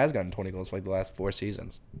think he has gotten 20 goals for the last 4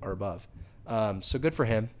 seasons or above. So good for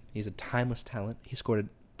him. He's a timeless talent. He scored an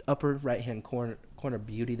upper right-hand corner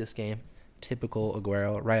beauty this game. Typical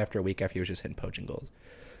Aguero, right after a week after he was just hitting poaching goals.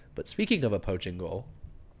 But speaking of a poaching goal,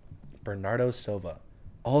 Bernardo Silva,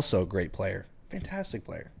 also a great player. Fantastic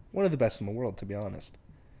player. One of the best in the world, to be honest.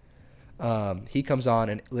 He comes on,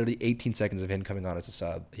 and literally 18 seconds of him coming on as a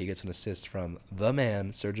sub, he gets an assist from the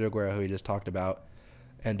man, Sergio Aguero, who we just talked about.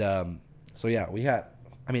 And so, yeah, we got,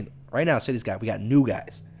 right now, we got new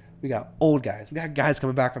guys. We got old guys. We got guys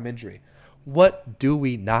coming back from injury. What do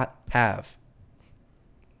we not have?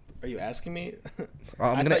 Are you asking me?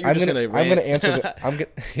 I'm gonna answer. I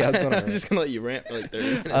was I'm just gonna let you rant for 30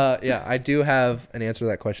 minutes. Yeah, I do have an answer to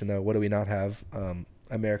that question though. What do we not have?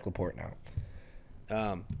 Aymeric Laporte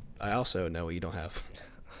now. I also know what you don't have.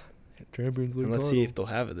 Champions League. And let's see if they'll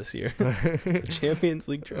have it this year. Champions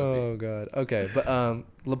League trophy. Oh god. Okay, but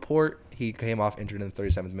Laporte, he came off injured in the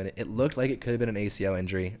 37th minute. It looked like it could have been an ACL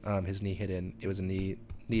injury. His knee hit in. It was a knee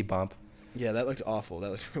bump. Yeah, that looked awful.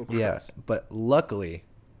 That looked real gross. Yes, but luckily,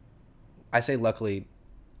 I say luckily,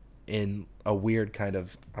 in a weird kind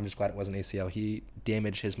of, I'm just glad it wasn't ACL. He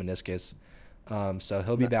damaged his meniscus, so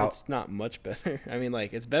he'll be about. It's not much better.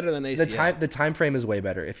 It's better than ACL. The time frame is way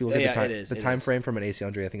better. If you look at the time, it is. The time frame from an ACL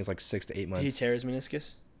injury, I think it's 6 to 8 months. Did he tear his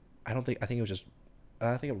meniscus? I think it was just.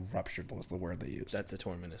 I think it ruptured was the word they used. That's a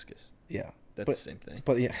torn meniscus. Yeah, that's the same thing.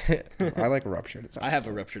 But yeah, I like ruptured. I have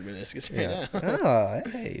a ruptured meniscus right now. Oh,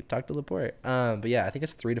 hey, talk to Laporte. But yeah, I think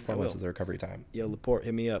it's 3 to 4 months of the recovery time. Yo, Laporte,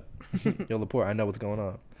 hit me up. Yo, Laporte, I know what's going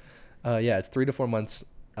on. Yeah, it's 3 to 4 months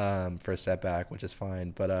for a setback, which is fine.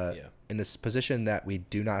 But in this position that we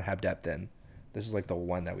do not have depth in, this is the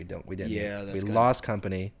one that we didn't. Yeah, we lost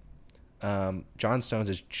company. John Stones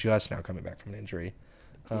is just now coming back from an injury.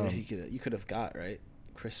 You could have got right.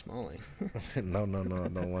 Chris Smalling. No,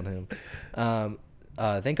 don't want him.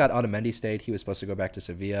 Thank God Otamendi stayed. He was supposed to go back to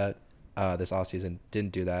Sevilla. this offseason.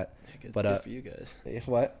 Didn't do that. Good, But good for you guys.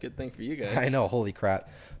 what? Good thing for you guys. I know, holy crap.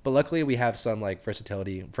 But luckily we have some like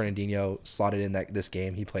versatility. Fernandinho slotted in this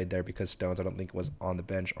game. He played there because Stones I don't think was on the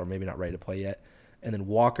bench or maybe not ready to play yet. And then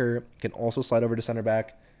Walker can also slide over to center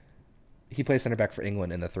back. He plays center back for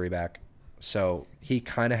England in the 3-back. So he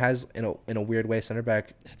kind of has in a weird way center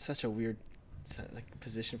back. That's such a weird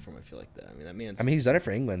position for him. I feel like that. I mean, that man's. I mean, he's done it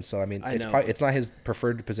for England, so I mean, it's not his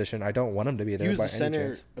preferred position. I don't want him to be there. He was by the center any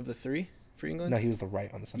chance. of the 3 for England. No, he was the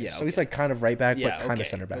right on the center. Yeah, So he's like kind of right back, but kind okay, of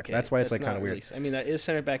center back. okay. That's why it's That's like kind of not weird. really, I mean, that is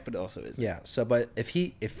center back, but it also isn't. Yeah. So, but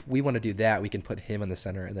if we want to do that, we can put him in the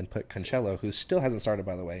center and then put Cancelo, who still hasn't started,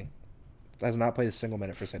 by the way, has not played a single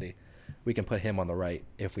minute for City. We can put him on the right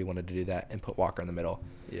if we wanted to do that, and put Walker in the middle.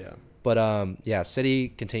 Yeah. But yeah, City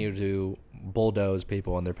continue to bulldoze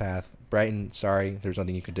people on their path. Brighton, sorry, there's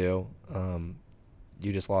nothing you could do.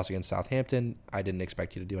 You just lost against Southampton. I didn't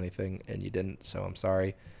expect you to do anything, and you didn't, so I'm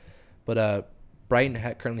sorry. But Brighton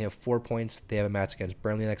currently have 4 points. They have a match against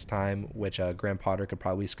Burnley next time, which Graham Potter could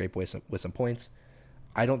probably scrape away with some points.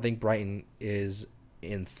 I don't think Brighton is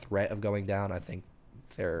in threat of going down. I think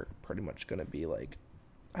they're pretty much going to be like,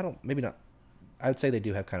 maybe not. I would say they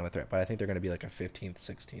do have kind of a threat, but I think they're going to be like a 15th,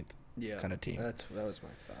 16th kind of team. That was my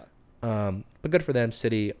thought. But good for them.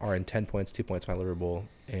 City are in 10 points, 2 points behind Liverpool,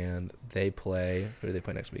 and they play. Who do they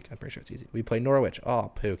play next week? I'm pretty sure it's easy. We play Norwich.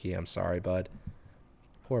 Oh, Pookie, I'm sorry, bud.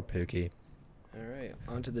 Poor Pookie. All right,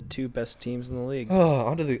 on to the 2 best teams in the league. Oh,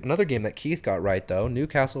 on to another game that Keith got right, though.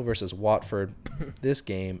 Newcastle versus Watford. This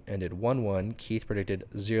game ended 1-1. Keith predicted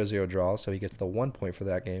 0-0 draw, so he gets the 1 point for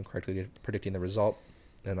that game, correctly predicting the result.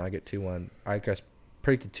 And I get 2-1. I guess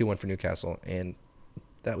predicted 2-1 for Newcastle, and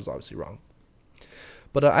that was obviously wrong.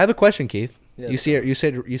 But I have a question, Keith. Yeah, you see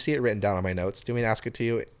it written down on my notes. Do you want me to ask it to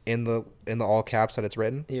you in the all caps that it's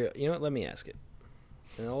written? Here, you know what? Let me ask it,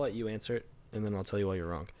 and I'll let you answer it, and then I'll tell you why you're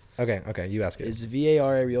wrong. Okay, you ask it. Is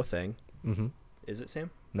VAR a real thing? Mm-hmm. Is it,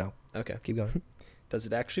 Sam? No. Okay. Keep going. Does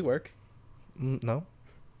it actually work? No.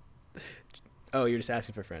 Oh, you're just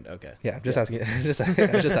asking for a friend. Okay. Yeah, I'm just asking. just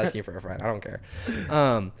asking for a friend. I don't care.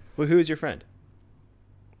 Well, who is your friend?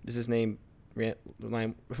 Does his name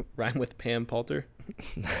rhyme with Pam Poulter?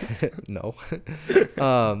 No.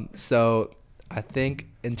 So I think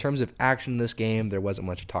in terms of action in this game, there wasn't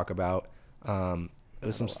much to talk about. It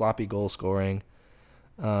was some sloppy goal scoring.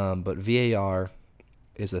 But VAR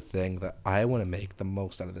is the thing that I want to make the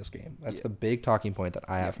most out of this game. That's the big talking point that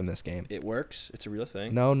I have from this game. It works. It's a real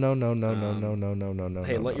thing. No.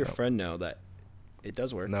 Hey, let your friend know that it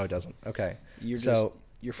does work. No, it doesn't. Okay.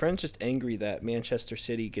 Your friend's just angry that Manchester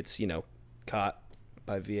City gets, caught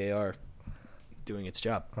by VAR doing its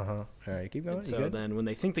job. All right, keep going. And so then when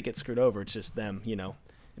they think they get screwed over, it's just them,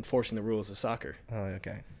 enforcing the rules of soccer. Oh,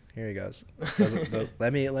 okay. Here he goes.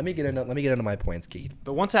 Let me get into my points, Keith.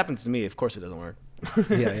 But once happens to me, of course it doesn't work.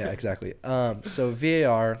 yeah, exactly. So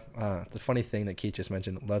VAR, it's a funny thing that Keith just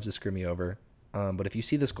mentioned, loves to screw me over. But if you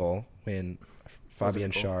see this goal when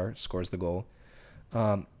Fabian Schär scores the goal,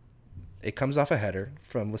 it comes off a header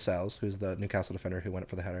from Lascelles, who's the Newcastle defender who went up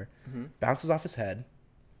for the header, bounces off his head,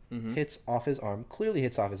 hits off his arm, clearly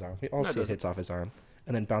hits off his arm. We all see it hits off his arm,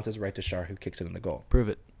 and then bounces right to Schär, who kicks it in the goal. Prove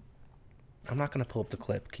it. I'm not going to pull up the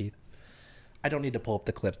clip, Keith. I don't need to pull up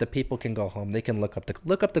the clip. The people can go home. They can look up the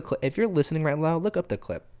clip. If you're listening right now, look up the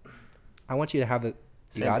clip. I want you to have it.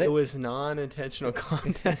 You got it? It was non-intentional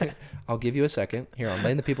contact. I'll give you a second. Here, I'm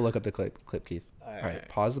letting the people look up the clip, Keith. All right.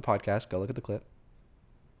 Pause the podcast. Go look at the clip.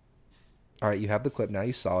 All right, you have the clip now.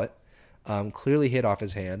 You saw it. Clearly hit off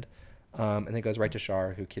his hand. And then it goes right to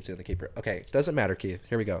Schär, who keeps it in the keeper. Okay, doesn't matter, Keith.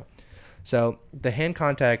 Here we go. So the hand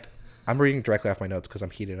contact, I'm reading directly off my notes because I'm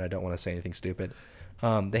heated and I don't want to say anything stupid.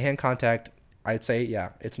 The hand contact, I'd say, yeah,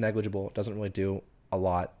 it's negligible. It doesn't really do a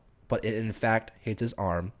lot. But it, in fact, hits his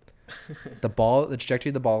arm. The trajectory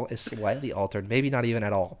of the ball is slightly altered. Maybe not even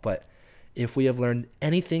at all. But if we have learned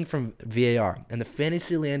anything from VAR and the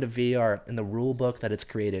fantasy land of VAR and the rule book that it's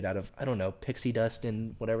created out of, I don't know, pixie dust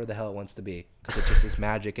and whatever the hell it wants to be, because it just is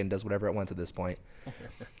magic and does whatever it wants at this point.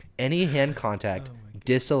 Any hand contact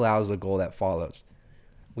disallows the goal that follows.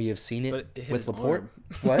 We have seen it with Laporte.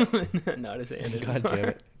 What? Not his hand. God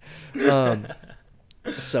damn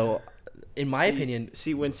it. So, in my opinion,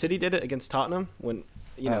 when City did it against Tottenham, when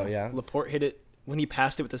Laporte hit it when he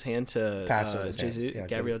passed it with his hand to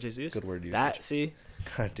Gabriel Jesus. Good word usage.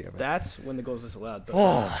 God damn it. That's when the goal is disallowed. But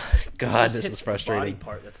God, this is frustrating. Body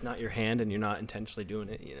part that's not your hand, and you're not intentionally doing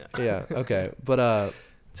it. Yeah. Okay. But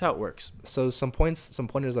that's how it works. So some pointers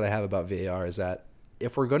that I have about VAR is that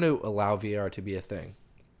if we're going to allow VAR to be a thing,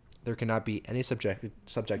 there cannot be any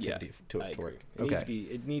subjectivity to it. I agree.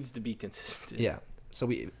 It needs to be consistent. Yeah. So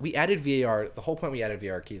we added VAR. The whole point we added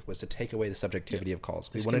VAR, Keith, was to take away the subjectivity of calls.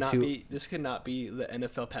 This We wanted to. this could not be the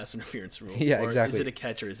NFL pass interference rule. Yeah, or exactly. Is it a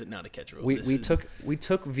catch or is it not a catch rule? We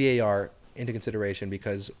took VAR into consideration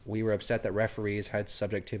because we were upset that referees had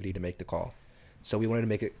subjectivity to make the call. So we wanted to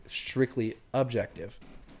make it strictly objective.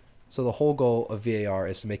 So the whole goal of VAR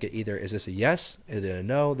is to make it either is this a yes, is it a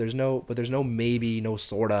no? There's no maybe, no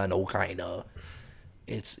sorta, no kinda.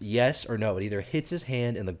 It's yes or no. It either hits his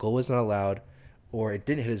hand and the goal is not allowed, or it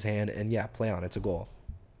didn't hit his hand and yeah, play on. It's a goal.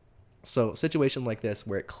 So situation like this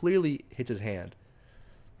where it clearly hits his hand.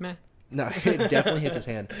 Meh. No, it definitely hits his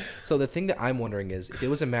hand. So the thing that I'm wondering is, if it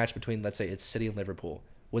was a match between, let's say, it's City and Liverpool,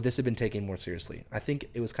 would this have been taken more seriously? I think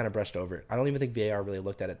it was kind of brushed over. I don't even think VAR really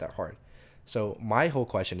looked at it that hard. So my whole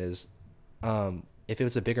question is, if it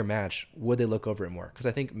was a bigger match, would they look over it more? Because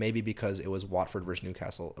I think maybe because it was Watford versus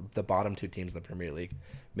Newcastle, the bottom two teams in the Premier League,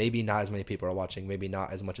 maybe not as many people are watching, maybe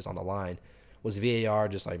not as much as on the line. Was VAR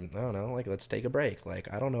just like, I don't know, like, let's take a break.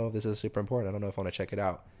 Like, I don't know if this is super important. I don't know if I want to check it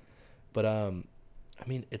out. But, I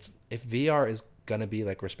mean, it's if VR is gonna be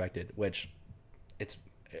like respected, which it's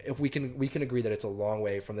if we can agree that it's a long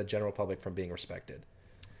way from the general public from being respected.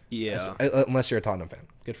 Yeah. Unless you're a Tottenham fan,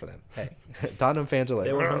 good for them. Hey, Tottenham fans are like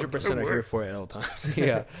They 100% are here for it at all times.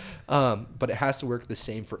 Yeah, but it has to work the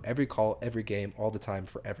same for every call, every game, all the time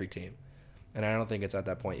for every team, and I don't think it's at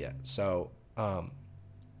that point yet. So,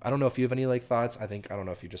 I don't know if you have any like thoughts. I don't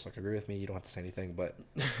know if you just like agree with me. You don't have to say anything, but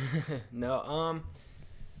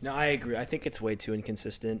No, I agree. I think it's way too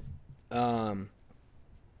inconsistent. I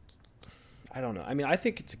don't know. I mean, I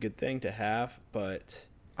think it's a good thing to have, but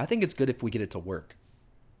I think it's good if we get it to work.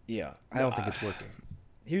 yeah, I don't think it's working.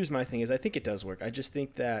 Here's my thing: is I think it does work. I just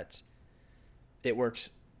think that it works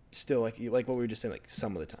still, like what we were just saying, like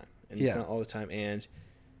some of the time, and it's not all the time. And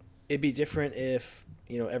it'd be different if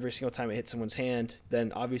every single time it hit someone's hand,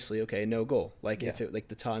 then obviously okay, no goal. Like if it like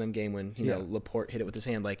the Tottenham game when Laporte hit it with his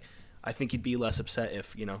hand, like. I think you'd be less upset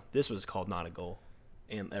if this was called not a goal,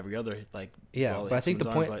 and every other like. Yeah, but I think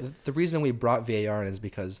the reason we brought VAR in is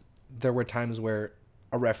because there were times where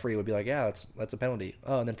a referee would be like, yeah, that's a penalty.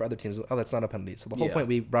 Oh, and then for other teams, oh, that's not a penalty. So the whole point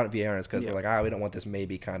we brought VAR in is because we're like, we don't want this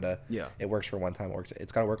maybe kind of. Yeah. It works for one time.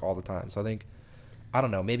 It's got to work all the time. So I think, I don't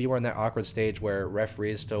know, maybe we're in that awkward stage where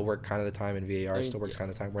referees still work kind of the time and VAR still works kind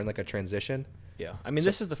of the time. We're in like a transition. Yeah, I mean,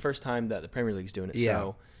 this is the first time that the Premier League's doing it. Yeah.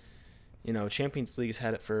 So, Champions League has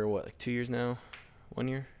had it for what, like 2 years now? 1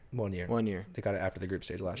 year? 1 year. 1 year. They got it after the group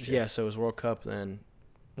stage last year. Yeah, so it was World Cup then.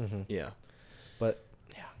 Mm-hmm. Yeah. But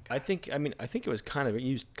yeah, I think it was kind of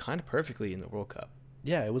used kind of perfectly in the World Cup.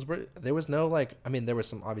 Yeah, it was. There was no there was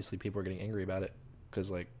some, obviously people were getting angry about it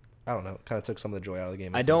because I don't know, kind of took some of the joy out of the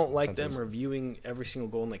game. I don't like them reviewing every single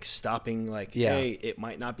goal and stopping hey, it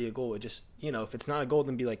might not be a goal. It just if it's not a goal,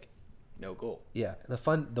 then be like, no goal. Yeah,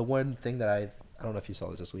 the one thing that I don't know if you saw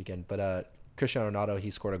this weekend, but Cristiano Ronaldo, he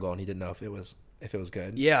scored a goal and he didn't know if it was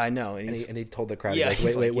good. Yeah, I know. And he told the crowd,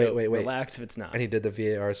 wait, relax if it's not. And he did the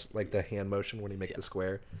VAR, like the hand motion when he make the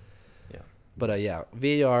square. Yeah. But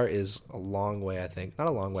VAR is a long way, I think. Not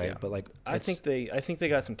a long way, but I think they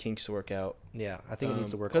got some kinks to work out. Yeah, I think it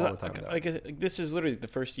needs to work all the time though. Like this is literally the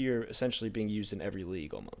first year essentially being used in every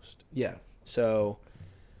league almost. Yeah. So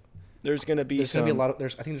there's going to be I think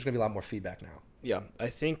there's going to be a lot more feedback now. Yeah, I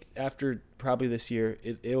think after probably this year,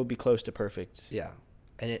 it will be close to perfect. Yeah,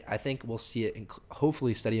 and I think we'll see it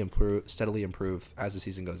hopefully steadily improve as the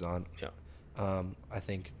season goes on. Yeah, I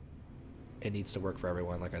think it needs to work for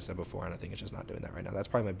everyone, like I said before, and I think it's just not doing that right now. That's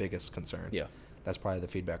probably my biggest concern. Yeah, that's probably the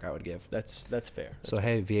feedback I would give. That's fair.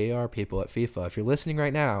 Hey, VAR people at FIFA, if you're listening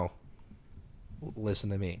right now, listen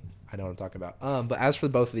to me. I know what I'm talking about. But as for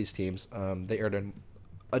both of these teams, they earned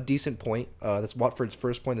a decent point. That's Watford's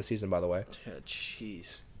first point of the season, by the way. Yeah,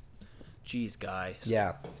 jeez, guys.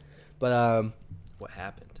 Yeah, but what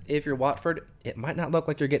happened? If you're Watford, it might not look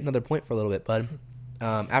like you're getting another point for a little bit, bud.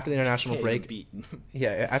 After the international break,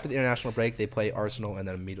 after the international break, they play Arsenal and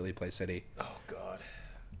then immediately play City. Oh God.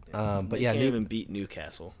 But they can't even beat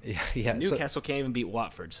Newcastle. Yeah. Newcastle can't even beat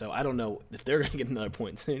Watford, so I don't know if they're going to get another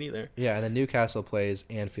point soon either. Yeah, and then Newcastle plays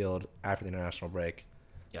Anfield after the international break.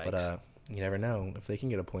 Yikes. But you never know if they can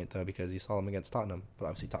get a point though, because you saw them against Tottenham. But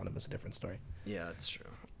obviously Tottenham is a different story. Yeah, that's true.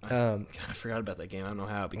 I forgot about that game. I don't know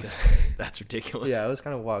how, because that's ridiculous. Yeah, it was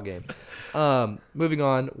kind of a wild game. Moving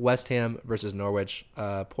on, West Ham versus Norwich.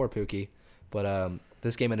 Poor Pookie. But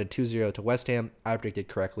this game ended 2-0 to West Ham. I predicted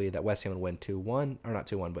correctly that West Ham would win 2-1. Or not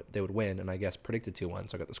 2-1, but they would win, and I guess predicted 2-1,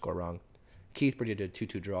 so I got the score wrong. Keith predicted a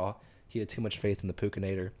 2-2 draw. He had too much faith in the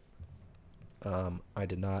Pookinator. I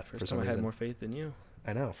did not, for some reason. I had more faith than you.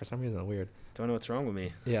 I know, for some reason, weird. Don't know what's wrong with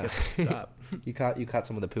me. Yeah. I guess I should stop. You caught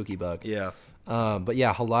some of the Pookie bug. Yeah. But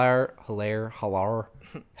yeah, Haller. Holler.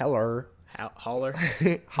 Holler.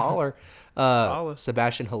 Holla.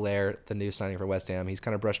 Sebastian Haller, the new signing for West Ham. He's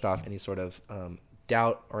kind of brushed off any sort of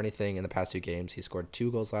doubt or anything in the past 2 games. He scored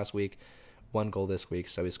 2 goals last week, 1 goal this week.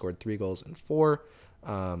 So he scored 3 goals in 4.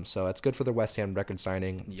 So that's good for the West Ham record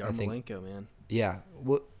signing. Yarmolenko, man. Yeah.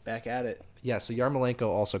 Well, Back at it. yeah, so Yarmolenko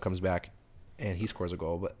also comes back, and he scores a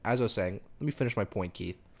goal. But as I was saying, let me finish my point,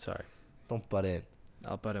 Keith. Sorry. Don't butt in.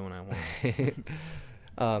 I'll butt in when I want.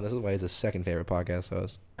 This is why he's the second favorite podcast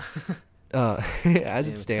host. As Damn, it it's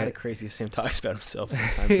kind stands, of crazy. Sam talks about himself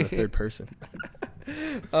sometimes in the third person.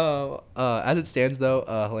 as it stands though,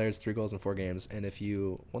 Hilaire's 3 goals in 4 games, and if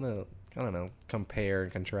you want to, I don't know, compare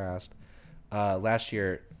and contrast, last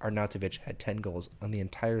year Arnautovic had 10 goals on the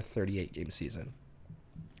entire 38 game season.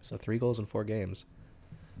 So 3 goals in 4 games.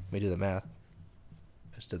 Let me do the math.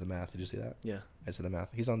 I just did the math. Did you see that? Yeah. I just did the math.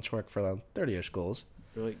 He's on track for around 30-ish goals.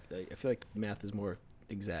 Really, I feel like math is more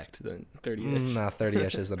exact than 30-ish. Nah,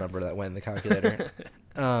 30-ish is the number that went in the calculator.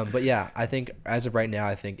 But yeah, I think as of right now,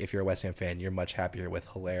 I think if you're a West Ham fan, you're much happier with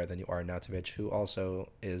Hilaire than you are Arnautovic, who also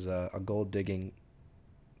is a gold-digging,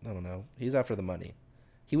 I don't know. He's after the money.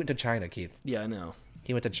 He went to China, Keith. Yeah, I know.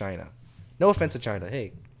 He went to China. No offense to China.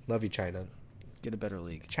 Hey, love you, China. Get a better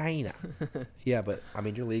league. China. Yeah, but, I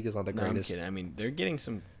mean, your league is not the No, I'm greatest. kidding. I mean, they're getting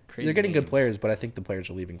some crazy They're getting good names. players, but I think the players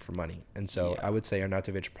are leaving for money. And so Yeah. I would say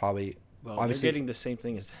Arnautovic probably... Well, obviously, they're getting the same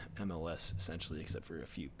thing as MLS, essentially, except for a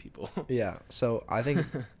few people. yeah. So I think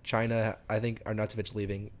China. I think Arnautovic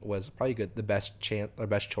leaving was probably good, the best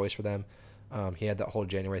choice for them. He had that whole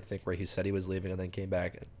January thing where he said he was leaving and then came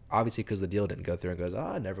back, obviously because the deal didn't go through, and goes,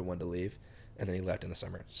 I never wanted to leave, and then he left in the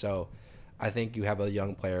summer. So I think you have a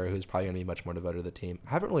young player who's probably going to be much more devoted to the team.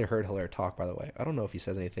 I haven't really heard Hilaire talk, by the way. I don't know if he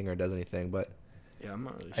says anything or does anything, but Yeah, I'm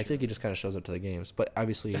not really sure. I think he just kind of shows up to the games. But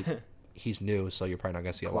obviously, he's new, so you're probably not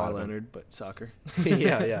going to see a lot Kawhi of him. Leonard, but soccer.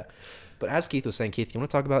 Yeah, yeah. But as Keith was saying, Keith, you want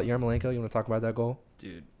to talk about Yarmolenko? You want to talk about that goal?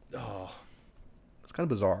 Dude, oh, It's kind of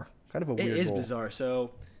bizarre. Kind of a weird it is goal. bizarre.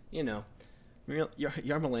 So,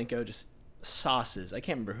 Yarmolenko just sauces. I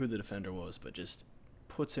can't remember who the defender was, but just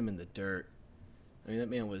puts him in the dirt. I mean, that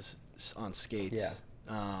man was on skates.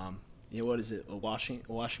 Yeah. What is it? A washing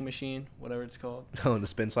machine, whatever it's called. Oh, in the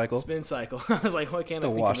spin cycle? Spin cycle. I was like, what can't I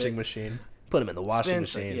The think washing of it? machine. Put him in the washing Spin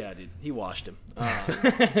machine. cycle. Yeah, dude, he washed him.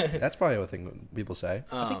 That's probably a thing people say.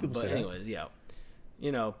 I think people but say that. anyways,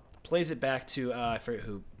 yeah, plays it back to I forget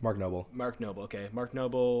who. Mark Noble. Mark Noble. Okay, Mark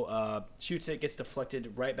Noble shoots it, gets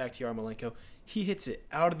deflected right back to Yarmolenko. He hits it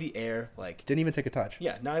out of the air, like Didn't even take a touch.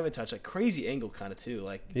 yeah, not even touch, like crazy angle kind of too,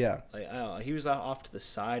 like Yeah. like I don't know, he was off to the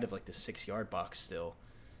side of like the 6-yard box still,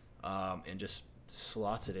 and just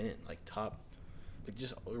slots it in like top, like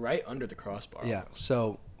just right under the crossbar. Yeah.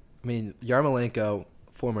 So, I mean, Yarmolenko,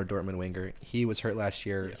 former Dortmund winger, he was hurt last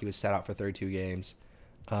year. Yeah. He was sat out for 32 games.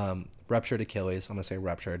 Ruptured Achilles. I'm going to say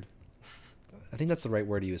ruptured. I think that's the right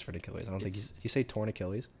word to use for an Achilles. I don't think you say torn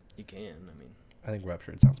Achilles. You can. I mean, I think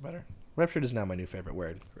ruptured sounds better. Ruptured is now my new favorite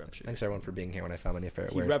word. ruptured. Thanks everyone for being here when I found my new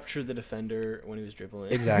favorite He word. ruptured the defender when he was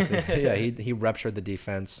dribbling. Exactly. Yeah, he ruptured the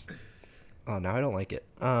defense. Oh, now I don't like it.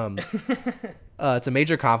 It's a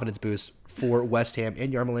major confidence boost for West Ham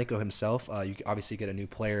and Yarmolenko himself. You obviously get a new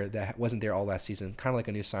player that wasn't there all last season, kind of like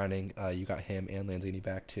a new signing. You got him and Lanzini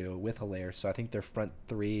back too with Hilaire. So I think their front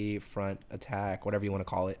attack, whatever you want to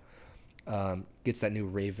call it, gets that new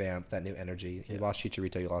revamp, that new energy. You lost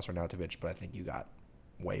Chicharito, you lost Arnautovic, but I think you got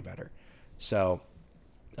way better. So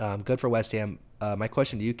good for West Ham. My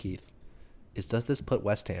question to you, Keith, is does this put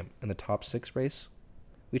West Ham in the top 6 race?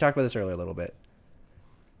 We talked about this earlier a little bit.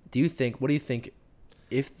 What do you think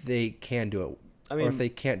if they can do it, I mean, or if they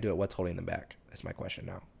can't do it, what's holding them back? That's my question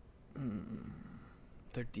now.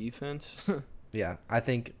 their defense. Yeah, I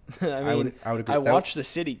think I mean, I would agree. I watched the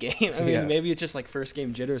City game. I mean, Yeah. maybe it's just like first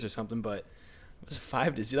game jitters or something, but it was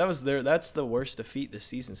 5-0. That's the worst defeat this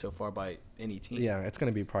season so far by any team. Yeah, it's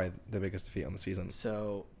going to be probably the biggest defeat on the season.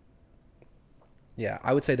 So Yeah,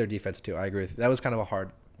 I would say their defense too. I agree with you. That was kind of a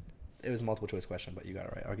hard. It was a multiple choice question, but you got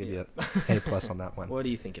it right. I'll give you a plus on that one. what do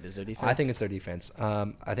you think it is? Their defense? I think it's their defense.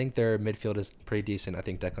 I think their midfield is pretty decent. I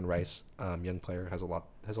think Declan Rice, young player, has a lot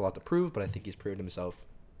to prove, but I think he's proven himself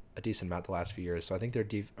a decent amount the last few years. So I think their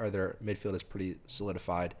midfield is pretty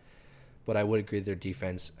solidified. But I would agree their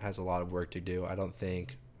defense has a lot of work to do. I don't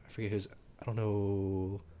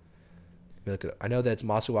know. I know that it's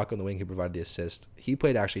Masuaku on the wing who provided the assist. He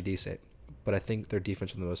played actually decent, but I think their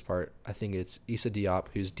defense for the most part, I think it's Issa Diop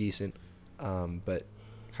who's decent, but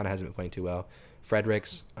kind of hasn't been playing too well.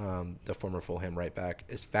 Fredericks, the former Fulham right back,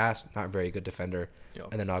 is fast, not very good defender. Yep.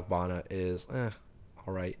 And then Ogbonna is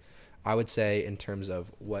all right. I would say in terms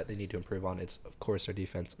of what they need to improve on, it's of course their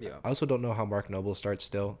defense. Yeah. I also don't know how Mark Noble starts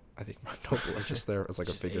still. I think Mark Noble is just there as like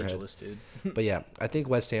a Just figurehead. ageless, dude. But yeah, I think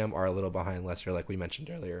West Ham are a little behind Leicester, like we mentioned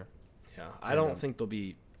earlier. Yeah, I don't think they'll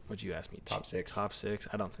be. What'd you ask me? Top six. Top six.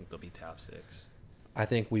 I don't think they'll be top six. I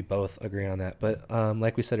think we both agree on that. But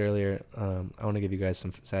like we said earlier, I want to give you guys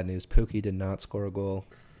some sad news. Pookie did not score a goal.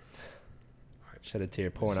 Shed a tear.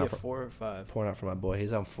 Is he at 4 or 5? Pouring out for my boy.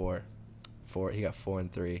 He's on 4. He got 4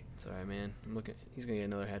 and 3. It's all right, man. I'm looking. He's gonna get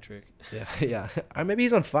another hat trick. Yeah, yeah. Or maybe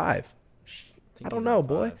he's on 5. I don't he's know, on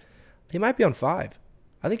boy. 5. He might be on 5.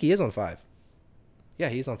 I think he is on 5. Yeah,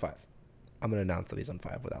 he's on 5. I'm gonna announce that he's on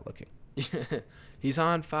 5 without looking. He's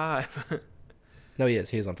on 5. No, he is.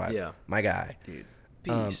 He is on 5. Yeah, My guy. dude,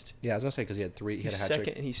 beast. Yeah, I was gonna say because he had 3. He He's had a hat second,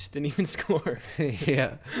 trick. and he didn't even score.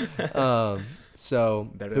 Yeah. So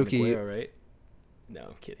Better than Pookie. Aguero, right? No,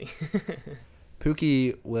 I'm kidding.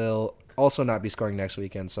 Pookie will also not be scoring next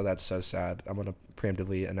weekend, so that's so sad. I'm gonna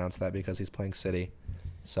preemptively announce that because he's playing City.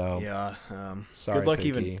 So Yeah. sorry, Good luck Pookie.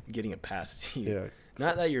 even getting it past you. Yeah,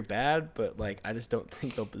 Not that you're bad, but like I just don't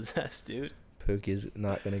think they'll possess, dude. Pookie's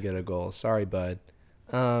not gonna get a goal. Sorry, bud.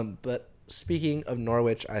 But speaking of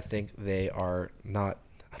Norwich, I think they are not.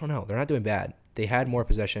 I don't know. They're not doing bad. They had more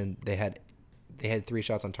possession. They had 3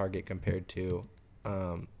 shots on target compared to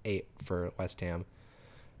 8 for West Ham.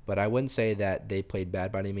 But I wouldn't say that they played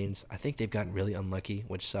bad by any means. I think they've gotten really unlucky,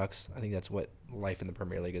 which sucks. I think that's what life in the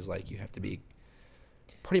Premier League is like. You have to be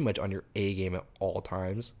pretty much on your A game at all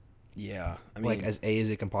times. Yeah, I mean, Like as A as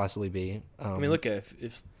it can possibly be. I mean, look at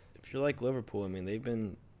if you're like Liverpool, I mean, they've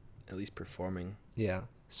been at least performing. Yeah.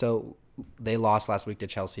 So they lost last week to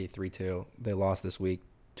Chelsea 3-2. They lost this week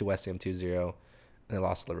to West Ham 2-0, and they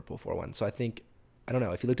lost to Liverpool 4-1. So I think, I don't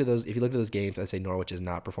know, if you looked at those games, I'd say Norwich is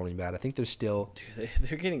not performing bad. I think they're still Dude,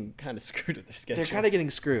 they're getting kind of screwed with their schedule. they're kind of getting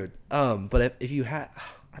screwed. But if you had,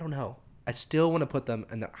 I don't know, I still want to put them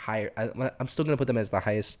in the higher. I'm still going to put them as the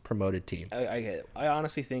highest promoted team, I get it. I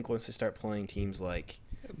honestly think once they start playing teams like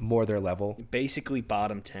more their level. basically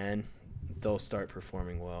bottom 10, they'll start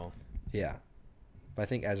performing well. Yeah. But I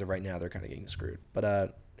think as of right now, they're kind of getting screwed.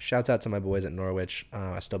 But shouts out to my boys at Norwich.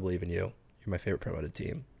 I still believe in you. You're my favorite promoted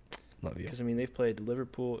team. Love you. Because I mean, they've played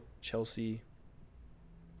Liverpool, Chelsea,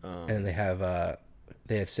 And they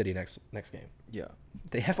have City next game. yeah.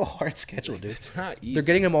 They have a hard schedule, dude. It's not easy. They're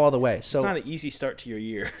getting them all the way. So it's not an easy start to your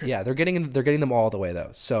year. yeah, they're getting them all the way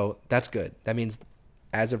though. So that's good. That means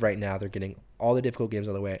as of right now, they're getting all the difficult games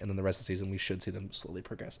out of the way, and then the rest of the season we should see them slowly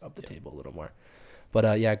progress up the table a little more.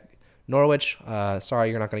 But yeah, Norwich. Sorry,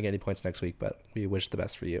 you're not going to get any points next week, but we wish the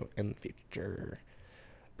best for you in the future.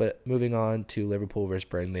 But moving on to Liverpool versus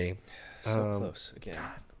Burnley. So close again.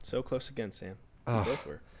 So close again, Sam. We both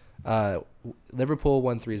were. Liverpool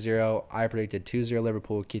won 3-0. I predicted 2-0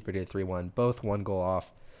 Liverpool. Keith predicted 3-1. Both 1 goal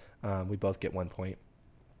off. We both get 1 point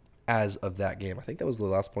as of that game. I think that was the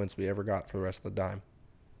last points we ever got for the rest of the dime.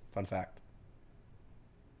 Fun fact.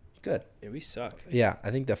 Good. Yeah, we suck. Yeah,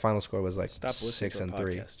 I think the final score was like Stop listening 6 to and our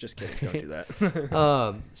 3. podcast. Just kidding. Don't do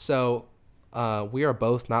that. So we are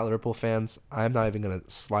both not Liverpool fans. I'm not even gonna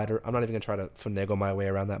I'm not even gonna try to finagle my way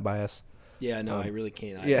around that bias. Yeah, no, I really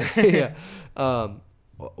can't. Yeah, yeah.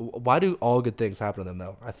 Why do all good things happen to them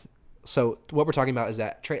though? So what we're talking about is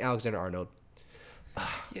that Trent Alexander-Arnold.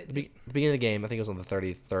 The beginning of the game, I think it was on the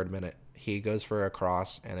 33rd minute. He goes for a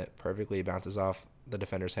cross and it perfectly bounces off the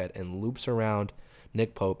defender's head and loops around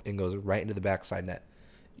Nick Pope and goes right into the backside net.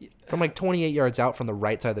 From like 28 yards out from the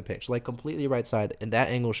right side of the pitch, like completely right side, and that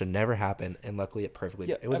angle should never happen. And luckily, it perfectly.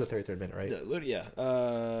 Yeah, it was the 33rd minute, right? Yeah.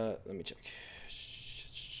 Let me check.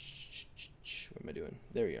 What am I doing?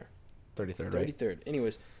 There we are. 33rd, right? 33rd.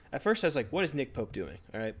 Anyways, at first I was like, "What is Nick Pope doing?"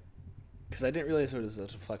 All right, because I didn't realize it was a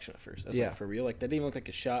deflection at first. I was like, for real, like that didn't even look like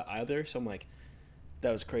a shot either. So I'm like,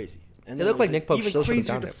 that was crazy. And it looked like Nick Pope even still should have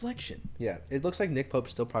crazier gotten deflection. it. Yeah, it looks like Nick Pope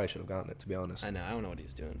still probably should have gotten it. To be honest, I know. I don't know what he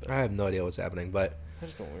was doing, but I have no idea what's happening. But I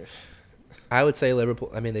just don't worry. I would say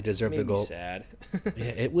Liverpool. I mean, they deserved It the made me goal. sad. Yeah,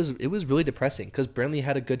 it was really depressing because Burnley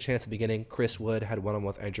had a good chance at the beginning. Chris Wood had one-on-one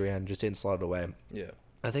with Adrian, just didn't slot it away. Yeah.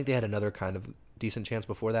 I think they had another kind of decent chance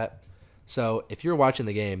before that. So if you're watching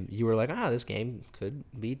the game, you were like, this game could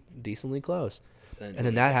be decently close. And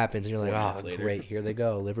then that happens, and you're like, 4 minutes later. great, here they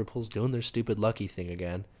go. Liverpool's doing their stupid lucky thing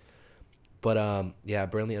again. But, yeah,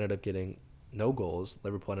 Burnley ended up getting no goals.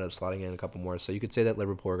 Liverpool ended up slotting in a couple more. So you could say that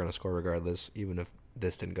Liverpool are going to score regardless, even if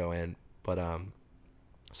this didn't go in. But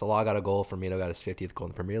Salah got a goal. Firmino got his 50th goal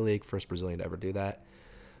in the Premier League. First Brazilian to ever do that.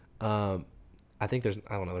 I think there's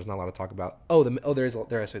not a lot to talk about.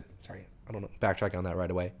 Sorry, I don't know. Backtracking on that right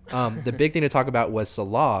away. The big thing to talk about was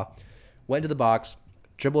Salah went to the box,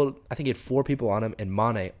 dribbled. I think he had 4 people on him, and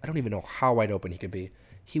Mane. I don't even know how wide open he could be.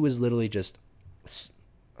 He was literally just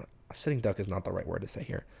a sitting duck is not the right word to say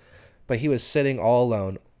here, but he was sitting all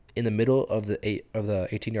alone in the middle of the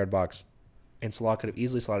 18-yard box, and Salah could have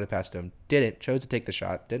easily slotted past him. Didn't. Chose to take the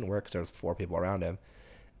shot. Didn't work because there was 4 people around him,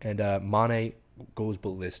 and Mane goes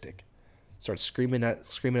ballistic, starts screaming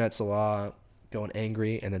at Salah, going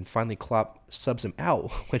angry, and then finally Klopp subs him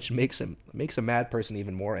out, which makes a mad person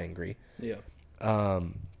even more angry. Yeah.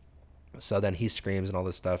 So then he screams and all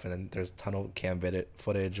this stuff, and then there's a ton of cam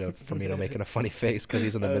footage of Firmino making a funny face because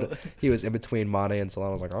he's in the middle. He was in between Mane and Salah. I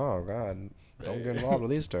was like, oh god, don't get involved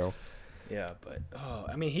with these two. Yeah, but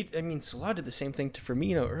Salah did the same thing to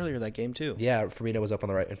Firmino earlier that game too. Yeah, Firmino was up on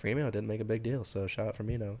the right, and Firmino didn't make a big deal. So shout out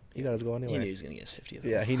Firmino. He got his goal anyway. He knew he was gonna get his 50th.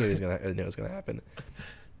 Yeah, he knew it was gonna happen.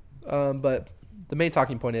 But the main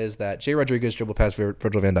talking point is that Jay Rodriguez dribbled past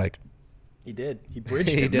Virgil van Dijk. He did. He bridged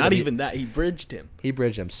him. Not even that. He bridged him. He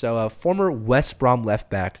bridged him. So former West Brom left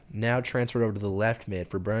back, now transferred over to the left mid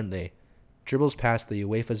for Burnley, dribbles past the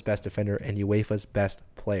UEFA's best defender and UEFA's best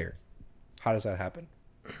player. How does that happen?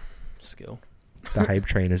 Skill. The hype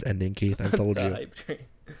train is ending, Keith. I told you. Hype train.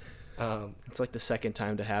 It's like the second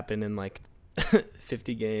time to happen in like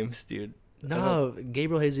 50 games, dude. No,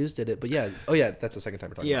 Gabriel Jesus did it, but yeah. Oh yeah, that's the second time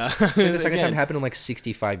we're talking about. Yeah. I think the second time happened in like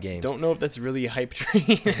 65 games. Don't know if that's really a hype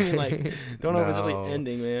train. I mean, like, don't know if it's really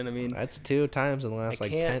ending, man. I mean, that's 2 times in the last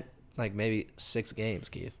 10, maybe 6 games,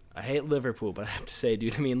 Keith. I hate Liverpool, but I have to say,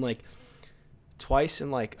 dude, I mean, like, twice in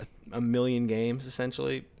like a million games,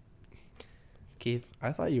 essentially. Keith,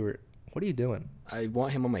 I thought you were. What are you doing? I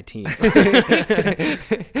want him on my team.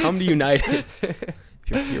 Come to United. If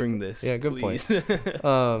you're hearing this, yeah, good please. point.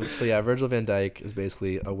 So yeah, Virgil van Dijk is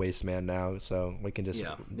basically a waste man now, so we can just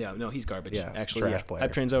no, he's garbage. Yeah, actually, trash player.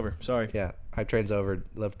 Hype train's over. Sorry. Yeah, hype train's over.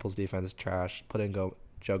 Liverpool's defense is trash. Put in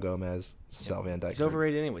Joe Gomez, sell Van Dijk. He's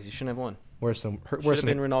overrated anyways. He shouldn't have won. Worse than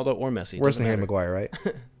Ronaldo or Messi. Worse than Harry Maguire, right?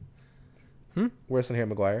 Worse than Harry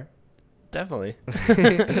Maguire. Definitely.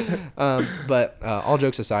 But all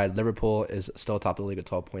jokes aside, Liverpool is still top of the league at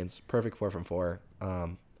 12 points. Perfect 4 from 4.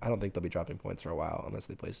 I don't think they'll be dropping points for a while unless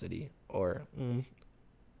they play City or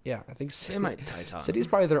yeah, I think they might tie Tottenham. City's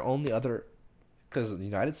probably their only other, because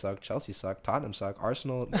United suck, Chelsea suck, Tottenham suck,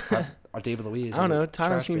 Arsenal are David Luiz. I don't know.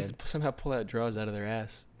 Tottenham seems to somehow pull out draws out of their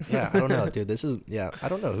ass. Yeah, I don't know, dude. I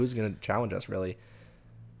don't know who's gonna challenge us really.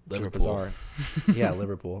 Liverpool. Yeah,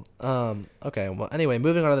 Liverpool. Okay. Well, anyway,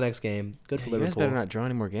 moving on to the next game. Good for Liverpool. You guys better not draw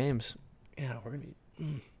any more games. Yeah, we're gonna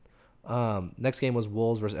be. Next game was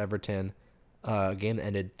Wolves versus Everton. Game that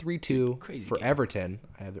ended 3-2 for Everton.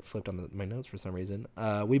 I have it flipped on my notes for some reason.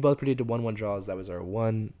 We both predicted 1-1 draws. That was our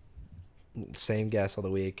same guess of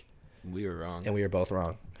the week. We were wrong. And we were both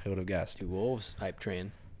wrong. Who would have guessed? The Wolves hype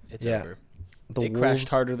train. It's over. It crashed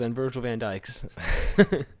harder than Virgil van Dijk's.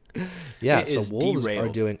 Yeah, so Wolves are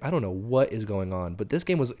doing. I don't know what is going on, but this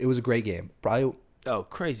game was a great game. Probably. Oh,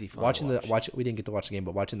 crazy fun. We didn't get to watch the game,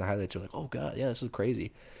 but watching the highlights, you're like, oh god, yeah, this is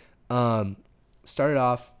crazy. Started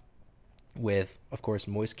off with, of course,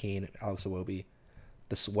 Moise Kean and Alex Iwobi,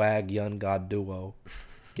 the swag young god duo,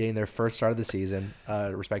 getting their first start of the season,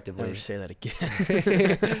 respectively. Never say that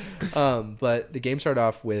again. But the game started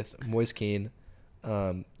off with Moise Kean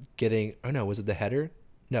getting. Oh no, was it the header?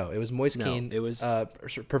 No, it was Moise Kean. It was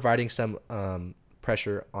providing some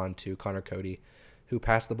pressure onto Connor Cody, who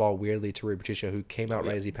passed the ball weirdly to Rui Patricio, who came out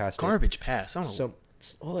right as he passed it. Garbage pass. I don't know.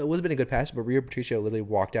 Well, it would have been a good pass, but Rui Patricio literally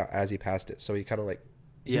walked out as he passed it. So he kind of like,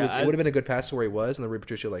 it would have been a good pass to where he was, and then Rui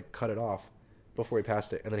Patricio like cut it off before he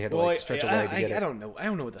passed it, and then he had to stretch a leg to get it. I don't know. I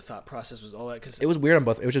don't know what the thought process was all that, because it was weird on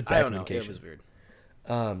both. It was just bad communication. It was weird.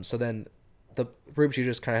 So then the Rui Patricio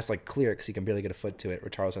just kind of has to clear it because he can barely get a foot to it.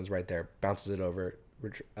 Richarlison's right there, bounces it over.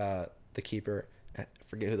 The keeper, I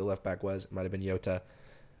forget who the left back was. It might have been Jota,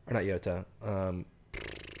 or not Jota,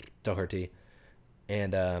 Doherty,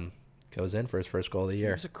 and goes in for his first goal of the year.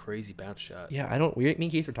 It was a crazy bounce shot. Yeah, me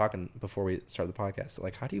and Keith were talking before we started the podcast.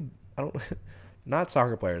 Like, not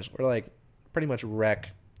soccer players. We're like pretty much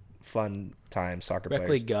fun time soccer players. Rec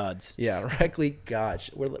League gods. Yeah, Rec League gods.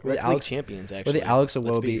 We're the Alex champions, actually. We're the Alex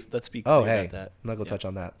Iwobi. Let's be clear about that. I'm not going to touch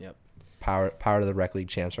on that. Yep. Power to the Rec League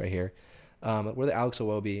champs right here. We're the Alex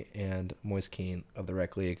Iwobi and Moise Kean of the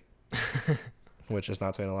Rec League, which is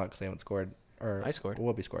not saying a lot because they haven't scored. Or I scored.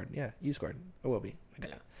 Iwobi scored. Yeah, you scored. Iwobi.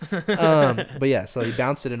 Yeah. But yeah, so he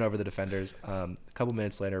bounced it in over the defenders. A couple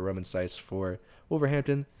minutes later, Roman Saiss for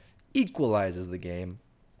Wolverhampton equalizes the game.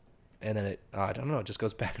 And then I don't know, it just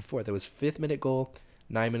goes back and forth. It was 5th-minute goal,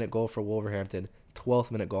 9-minute goal for Wolverhampton,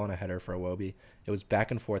 12th-minute goal on a header for Iwobi. It was back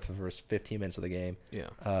and forth for the first 15 minutes of the game. Yeah.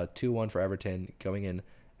 2-1 for Everton going in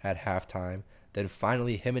at halftime. Then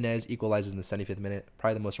finally, Jimenez equalizes in the 75th minute,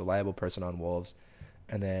 probably the most reliable person on Wolves.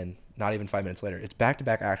 And then not even 5 minutes later, it's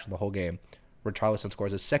back-to-back action the whole game. Richarlison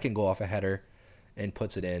scores his second goal off a header and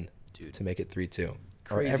puts it in to make it 3-2.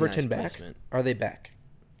 Are Everton back? Placement. Are they back?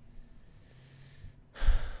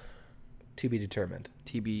 To be determined.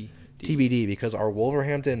 TBD, because are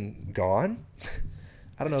Wolverhampton gone?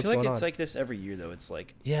 I don't know what's going on. I feel like it's like this every year, though. It's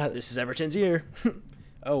like, yeah, this is Everton's year.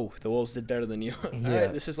 Oh, the Wolves did better than you. All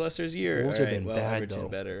right, this is Leicester's year. Wolves have been bad, Everton though.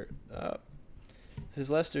 Better. This is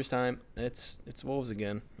Leicester's time. It's Wolves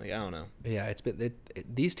again. Like, I don't know. Yeah, it's been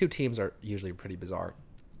these two teams are usually pretty bizarre.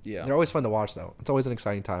 Yeah, they're always fun to watch though. It's always an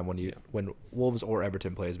exciting time when Wolves or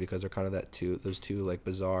Everton plays because they're kind of those two like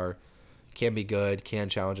bizarre. Can be good, can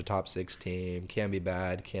challenge a top 6 team, can be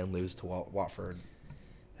bad, can lose to Watford.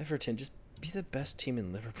 Everton, just be the best team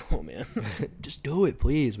in Liverpool, man. Just do it,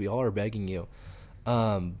 please. We all are begging you.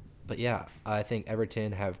 But yeah, I think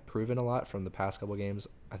Everton have proven a lot from the past couple games.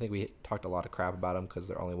 I think we talked a lot of crap about them because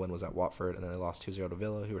their only win was at Watford, and then they lost 2-0 to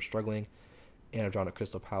Villa, who were struggling, and have drawn at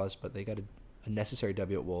Crystal Palace, but they got a necessary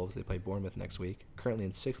W at Wolves. They play Bournemouth next week, currently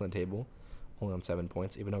in 6th on the table, only on 7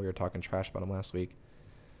 points, even though we were talking trash about them last week.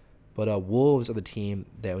 But Wolves are the team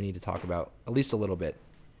that we need to talk about, at least a little bit.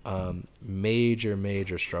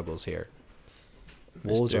 Major struggles here.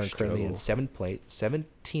 Wolves are currently in 17th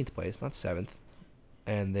place, not 7th,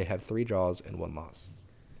 and they have 3 draws and 1 loss.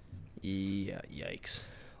 Yeah, yikes.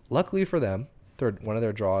 Luckily for them, one of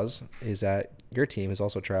their draws is that your team is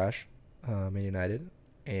also trash, Man United,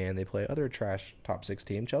 and they play other trash top 6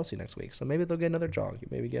 team, Chelsea, next week. So maybe they'll get another draw,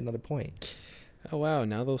 maybe get another point. Oh, wow.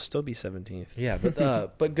 Now they'll still be 17th. Yeah,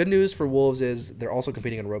 but good news for Wolves is they're also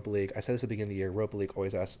competing in Europa League. I said this at the beginning of the year. Europa League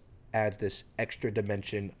always adds this extra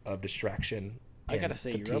dimension of distraction. I got to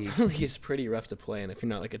say, Europa League is pretty rough to play in if you're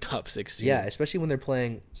not like a top 6 team. Yeah, especially when they're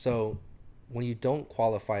playing. So when you don't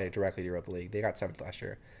qualify directly to Europa League, they got 7th last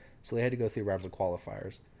year. So they had to go through rounds of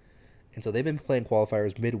qualifiers. And so they've been playing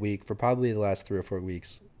qualifiers midweek for probably the last 3 or 4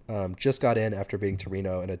 weeks. Just got in after beating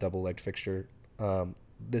Torino in a double-legged fixture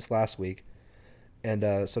this last week.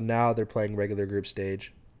 And so now they're playing regular group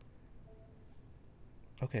stage.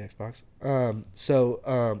 Okay, Xbox.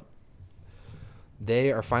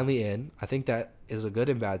 They are finally in. I think that is a good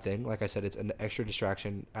and bad thing. Like I said, it's an extra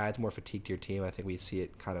distraction, adds more fatigue to your team. I think we see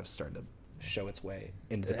it kind of starting to show its way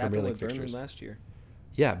into the Premier League fixtures. Burnley last year.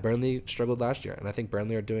 Yeah, Burnley struggled last year, and I think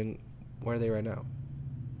Burnley are doing. Where are they right now?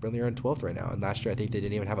 Burnley are in 12th right now, and last year I think they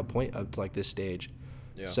didn't even have a point up to like this stage.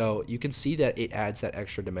 Yeah. So you can see that it adds that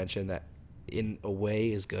extra dimension that, in a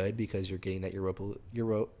way, is good because you're getting that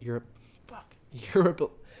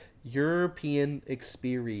European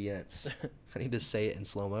experience. I need to say it in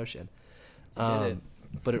slow motion.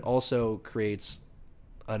 But it also creates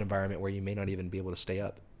an environment where you may not even be able to stay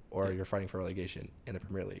up, or you're fighting for relegation in the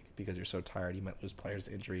Premier League because you're so tired. You might lose players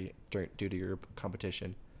to injury due to Europe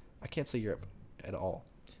competition. I can't say Europe at all.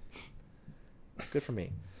 Good for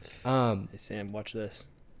me. Hey Sam, watch this.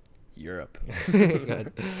 Europe.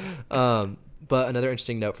 Good. But another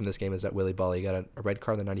interesting note from this game is that Willy Bolly got a red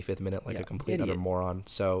card in the 95th minute, like a complete utter moron.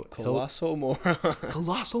 So Colossal moron.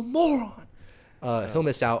 Colossal moron. He'll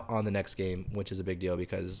miss out on the next game, which is a big deal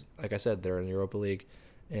because, like I said, they're in the Europa League,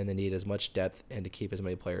 and they need as much depth and to keep as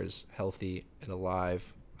many players healthy and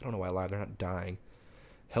alive. I don't know why alive. They're not dying.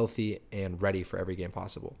 Healthy and ready for every game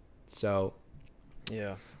possible. So,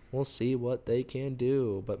 yeah, we'll see what they can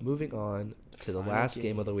do. But moving on to the last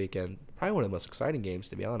game of the weekend, probably one of the most exciting games,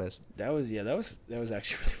 to be honest. That was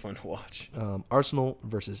actually really fun to watch. Arsenal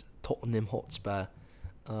versus Tottenham Hotspur.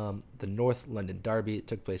 The North London derby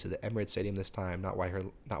took place at the Emirates Stadium this time, not White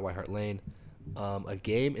Hart Lane. A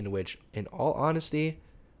game in which, in all honesty,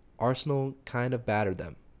 Arsenal kind of battered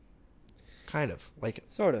them.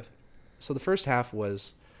 Sort of. So the first half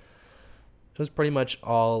was pretty much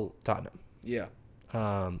all Tottenham. Yeah.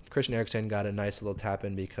 Christian Eriksen got a nice little tap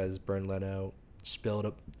in because Bernd Leno spilled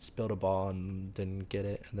a ball and didn't get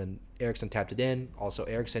it, and then Eriksen tapped it in. Also,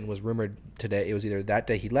 Eriksen was rumored today. It was either that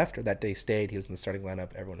day he left or that day he stayed. He was in the starting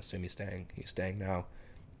lineup. Everyone assumed he's staying. He's staying now.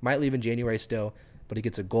 Might leave in January still, but he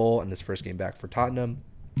gets a goal in his first game back for Tottenham.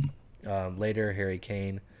 Later, Harry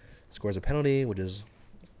Kane scores a penalty, which is,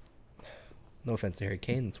 no offense to Harry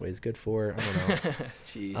Kane, that's what he's good for. I don't know.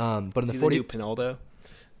 Jeez. But in the 40 Pinaldo.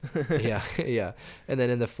 yeah. And then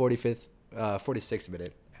in the 46th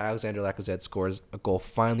minute, Alexander Lacazette scores a goal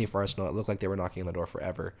finally for Arsenal. It looked like they were knocking on the door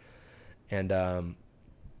forever. And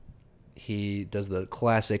he does the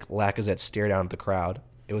classic Lacazette stare down at the crowd.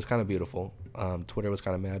 It was kind of beautiful. Twitter was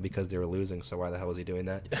kind of mad because they were losing, so why the hell was he doing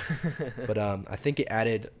that? But I think it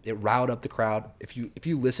riled up the crowd. If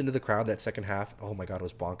you listen to the crowd that second half, oh my God, it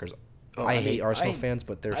was bonkers. I hate Arsenal fans,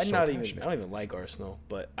 but they're so passionate. I don't even like Arsenal,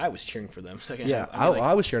 but I was cheering for them second Yeah, half.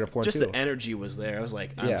 I was cheering for them just too. the energy was there. I was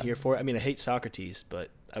like, I'm here for it. I mean, I hate Socrates, but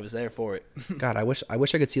I was there for it. God, I wish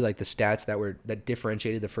I could see like the stats that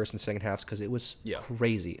differentiated the first and second halves because it was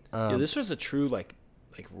crazy. This was a true like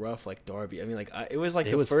rough like derby. I mean, like it was like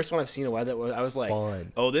the first one I've seen in a while that I was like,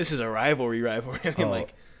 fun. Oh, this is a rivalry. I mean,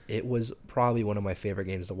 like it was probably one of my favorite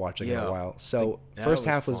games to watch in a while. So first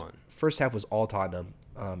half was all Tottenham,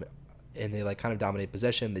 and they like kind of dominated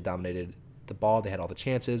possession. They dominated the ball. They had all the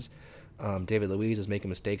chances. David Luiz is making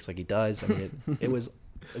mistakes like he does. I mean, it was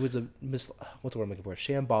what's the word I'm looking for?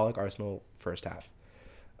 Shambolic Arsenal first half.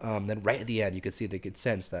 Then right at the end, you could see they could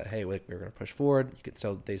sense that, hey, we were going to push forward.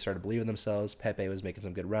 So they started believing in themselves. Pepe was making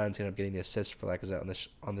some good runs. He ended up getting the assist for Lacazette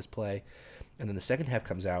on this play. And then the second half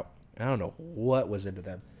comes out. I don't know what was into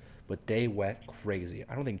them, but they went crazy.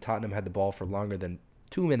 I don't think Tottenham had the ball for longer than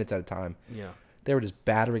 2 minutes at a time. Yeah. They were just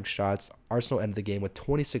battering shots. Arsenal ended the game with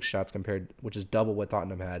 26 shots which is double what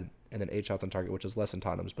Tottenham had, and then 8 shots on target, which is less than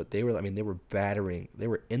Tottenham's. But they were battering. They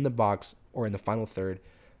were in the box or in the final third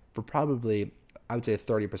for probably, I would say,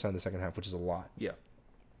 30% of the second half, which is a lot. Yeah.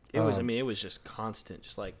 It was. It was just constant.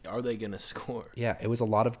 Just like, are they gonna score? Yeah, it was a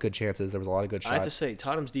lot of good chances. There was a lot of good shots. I have to say,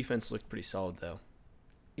 Tottenham's defense looked pretty solid, though.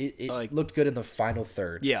 It looked good in the final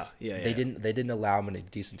third. Yeah. They didn't allow many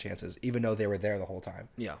decent chances, even though they were there the whole time.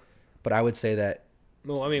 Yeah. But I would say that.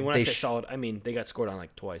 Well, I mean, when I say solid, I mean they got scored on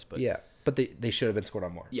like twice, but yeah, but they should have been scored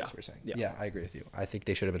on more. Yeah, that's what you're saying. Yeah, I agree with you. I think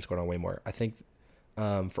they should have been scored on way more. I think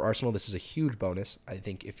for Arsenal, this is a huge bonus. I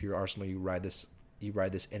think if you're Arsenal, you ride this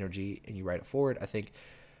energy and you ride it forward. I think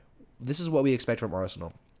this is what we expect from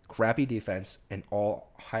Arsenal: crappy defense and all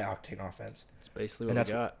high octane offense. That's basically what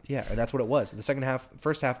we got. Yeah, and that's what it was. The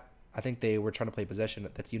first half, I think they were trying to play possession.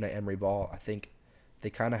 That's Unai Emery ball. I think they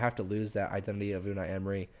kind of have to lose that identity of Unai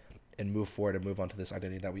Emery and move forward and move on to this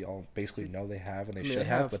identity that we all basically know they have and they should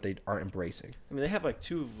have, but they aren't embracing. I mean, they have like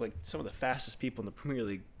some of the fastest people in the Premier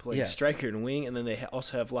League playing striker and wing, and then they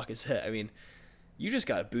also have Lacazette. I mean, you just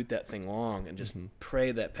got to boot that thing long and just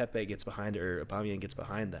pray that Pepe gets behind it or Aubameyang gets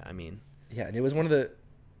behind that. I mean, yeah, and it was one of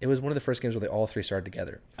the first games where they all three started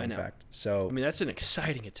together. I know. Fact. So I mean, that's an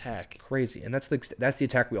exciting attack. Crazy, and that's the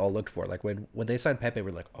attack we all looked for. Like when they signed Pepe,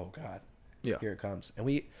 we're like, oh god, here it comes.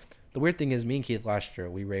 And the weird thing is, me and Keith last year,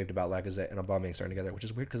 we raved about Lacazette and Aubameyang starting together, which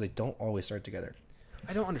is weird because they don't always start together.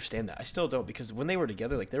 I don't understand that. I still don't, because when they were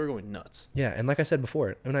together, like, they were going nuts. Yeah, and like I said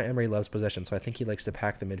before, Unai Emery loves possession, so I think he likes to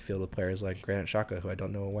pack the midfield with players like Granit Xhaka, who I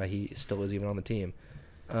don't know why he still is even on the team.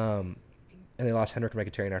 And they lost Henrik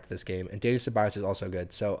Mkhitaryan after this game, and Daniel Ceballos is also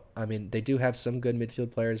good. So, I mean, they do have some good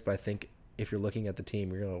midfield players, but I think if you're looking at the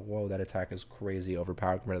team, you're like, whoa, that attack is crazy,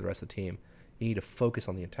 overpowered compared to the rest of the team. You need to focus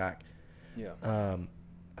on the attack. Yeah.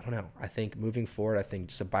 I don't know. I think moving forward, I think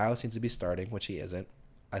Ceballos needs to be starting, which he isn't.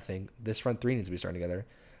 I think this front three needs to be starting together.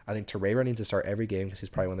 I think Torreira needs to start every game because he's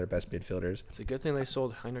probably one of their best midfielders. It's a good thing they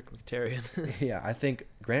sold Henrik Mkhitaryan. Yeah, I think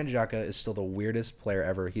Granit Xhaka is still the weirdest player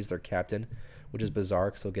ever. He's their captain, which is bizarre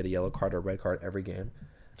because he'll get a yellow card or a red card every game.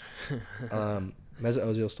 Mesut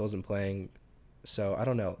Ozil still isn't playing. So, I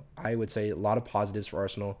don't know. I would say a lot of positives for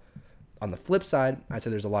Arsenal. On the flip side, I'd say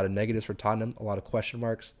there's a lot of negatives for Tottenham, a lot of question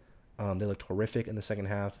marks. They looked horrific in the second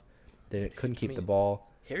half. They couldn't keep the ball.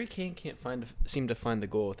 Harry Kane can't seem to find the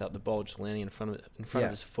goal without the ball just landing in front of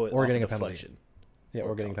his foot or getting a penalty. Yeah,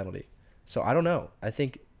 or getting a penalty. So I don't know. I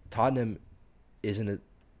think Tottenham is in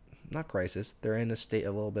not crisis. They're in a state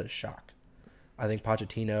of a little bit of shock. I think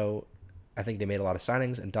Pochettino. I think they made a lot of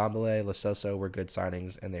signings, and Ndombele, Lo Celso were good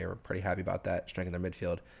signings, and they were pretty happy about that, strengthening their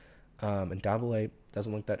midfield. And Ndombele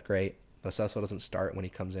doesn't look that great. Lo Celso doesn't start when he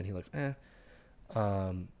comes in. He looks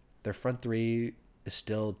Their front three is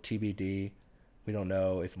still TBD. We don't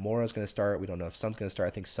know if Mora's going to start. We don't know if Son's going to start.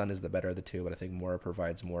 I think Son is the better of the two, but I think Mora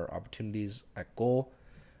provides more opportunities at goal.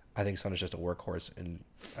 I think Son is just a workhorse, and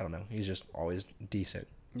I don't know. He's just always decent.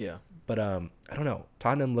 Yeah. But I don't know.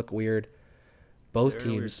 Tottenham look weird. Both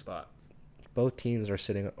teams are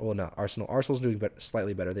sitting. Well, no, Arsenal's doing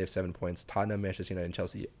slightly better. They have 7 points. Tottenham, Manchester United, and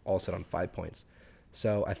Chelsea all sit on 5 points.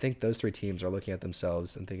 So I think those three teams are looking at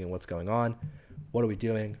themselves and thinking, what's going on? What are we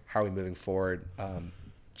doing? How are we moving forward?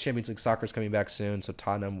 Champions League soccer is coming back soon, so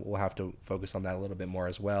Tottenham will have to focus on that a little bit more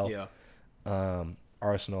as well. Yeah.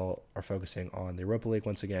 Arsenal are focusing on the Europa League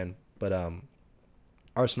once again, but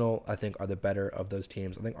Arsenal, I think, are the better of those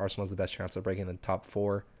teams. I think Arsenal has the best chance of breaking the top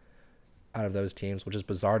 4 out of those teams, which is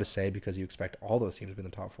bizarre to say because you expect all those teams to be in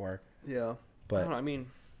the top 4. Yeah. But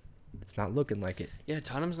it's not looking like it. Yeah,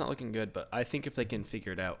 Tottenham's not looking good, but I think if they can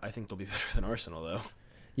figure it out, I think they'll be better than Arsenal, though.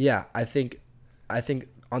 Yeah, I think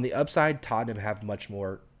on the upside, Tottenham have much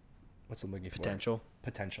more. What's I'm looking for? Potential.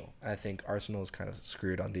 potential. I think Arsenal is kind of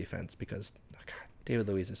screwed on defense because God, David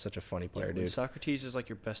Luiz is such a funny player, dude. Socrates is like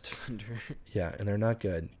your best defender. Yeah, and they're not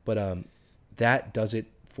good. But that does it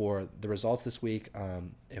for the results this week.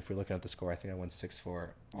 If we're looking at the score, I think I won 6-4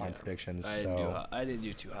 on predictions. I didn't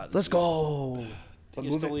do too hot. Let's go. You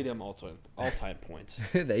can still lead them all time points.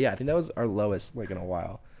 Yeah, I think that was our lowest in a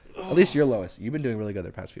while. At least your lowest. You've been doing really good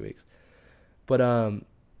the past few weeks. But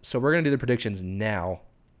so we're gonna do the predictions now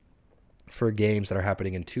for games that are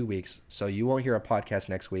happening in 2 weeks. So you won't hear a podcast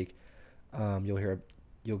next week.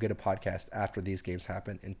 You'll get a podcast after these games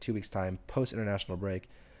happen in 2 weeks' time, post international break.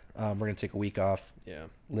 We're gonna take a week off. Yeah,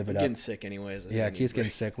 live it I'm up. Getting sick anyways. Yeah, Keith's getting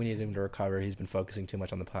sick. We need him to recover. He's been focusing too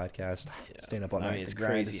much on the podcast, staying up all night. It's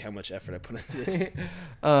crazy how much effort I put into this.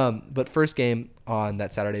 But first game on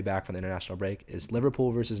that Saturday back from the international break is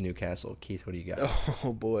Liverpool versus Newcastle. Keith, what do you got?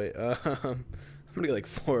 Oh boy, I'm gonna go like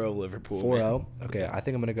 4-0 Liverpool. 4-0. Okay, I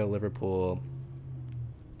think I'm gonna go Liverpool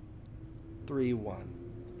 3-1.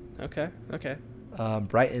 Okay.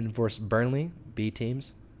 Brighton versus Burnley, B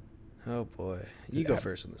teams. Oh boy, you go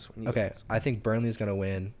first on this one. Okay, I think Burnley's gonna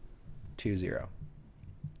win 2-0.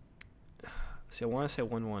 See, I want to say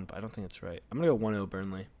 1-1, but I don't think that's right. I'm gonna go 1-0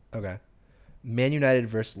 Burnley. Okay. Man United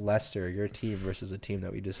versus Leicester, your team versus a team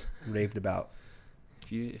that we just raved about.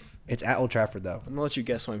 It's at Old Trafford though. I'm gonna let you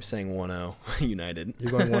guess why I'm saying 1-0 United. You're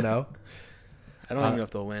going 1-0? I don't even know if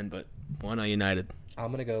they'll win, but 1-0 United. I'm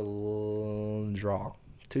gonna go draw.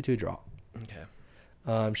 2-2 draw.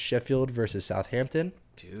 Okay. Sheffield versus Southampton.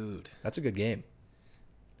 Dude. That's a good game.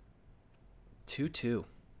 2-2.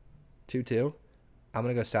 2-2? I'm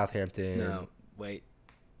going to go Southampton. No, wait.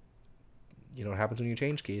 You know what happens when you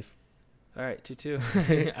change, Keith. All right,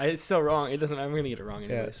 2-2. It's still wrong. I'm going to get it wrong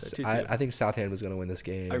anyway. Yeah, so 2-2. I think Southampton was going to win this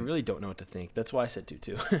game. I really don't know what to think. That's why I said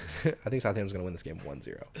 2-2. I think Southampton's going to win this game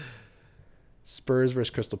 1-0. Spurs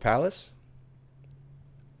versus Crystal Palace.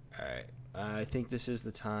 All right. I think this is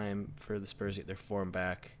the time for the Spurs to get their form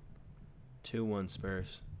back. 2-1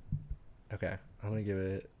 Spurs. Okay. I'm gonna give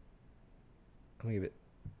it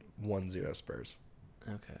 1-0 Spurs.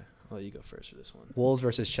 Okay. I'll let you go first for this one. Wolves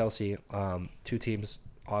versus Chelsea. Two teams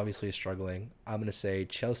obviously struggling. I'm gonna say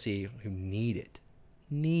Chelsea, who need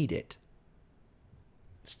it,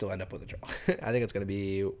 still end up with a draw. I think it's gonna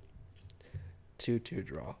be 2-2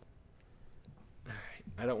 draw. All right.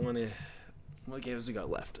 I don't want to. What games we got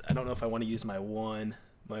left? I don't know if I want to use my one.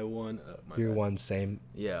 Your one, same.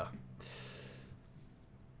 Yeah.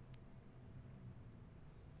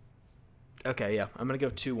 Okay, yeah. I'm going to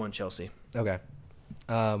go 2-1 Chelsea. Okay.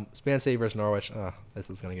 Man City versus Norwich. This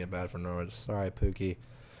is going to get bad for Norwich. Sorry, Pookie.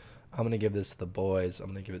 I'm going to give this to the boys.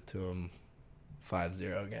 I'm going to give it to them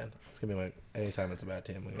 5-0 again. It's going to be anytime it's a bad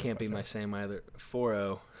team. Can't be my same either.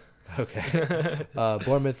 4-0. Okay.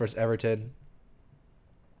 Bournemouth versus Everton.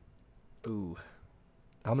 Ooh.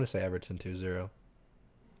 I'm going to say Everton 2-0.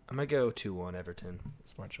 I'm going to go 2-1 Everton.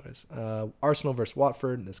 Smart choice. Arsenal versus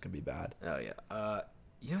Watford. This could be bad. Oh, yeah.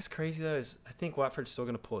 You know what's crazy, though, is I think Watford's still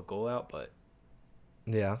going to pull a goal out, but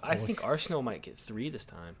yeah, I think Arsenal might get 3 this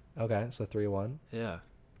time. Okay, so 3-1. Yeah.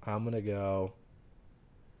 I'm going to go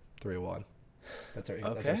 3-1. That's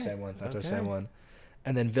our same one. That's our same one.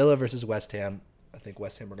 And then Villa versus West Ham. I think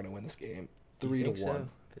West Ham are going to win this game 3-1. So?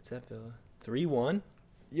 It's at Villa. 3-1?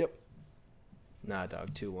 Yep. Nah,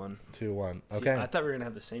 dog. 2-1. 2-1. Okay. See, I thought we were gonna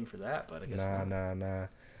have the same for that, but I guess not. Nah.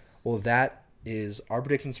 Well, that is our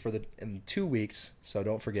predictions for in 2 weeks. So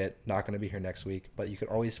don't forget, not going to be here next week. But you can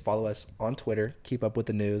always follow us on Twitter. Keep up with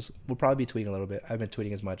the news. We'll probably be tweeting a little bit. I haven't been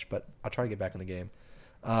tweeting as much, but I'll try to get back in the game.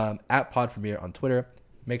 At Pod Premiere on Twitter.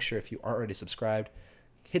 Make sure if you aren't already subscribed,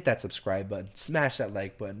 hit that subscribe button, smash that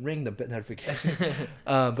like button, ring the notification.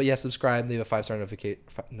 But yeah, subscribe, leave a 5-star notification,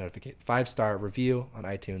 5-star review on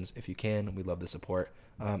iTunes if you can. We love the support.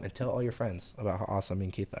 And tell all your friends about how awesome me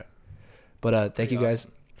and Keith are. But thank you guys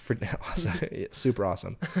for awesome, super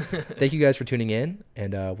awesome. Thank you guys for tuning in,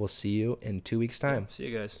 and we'll see you in 2 weeks' time. See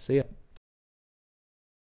you guys. See ya.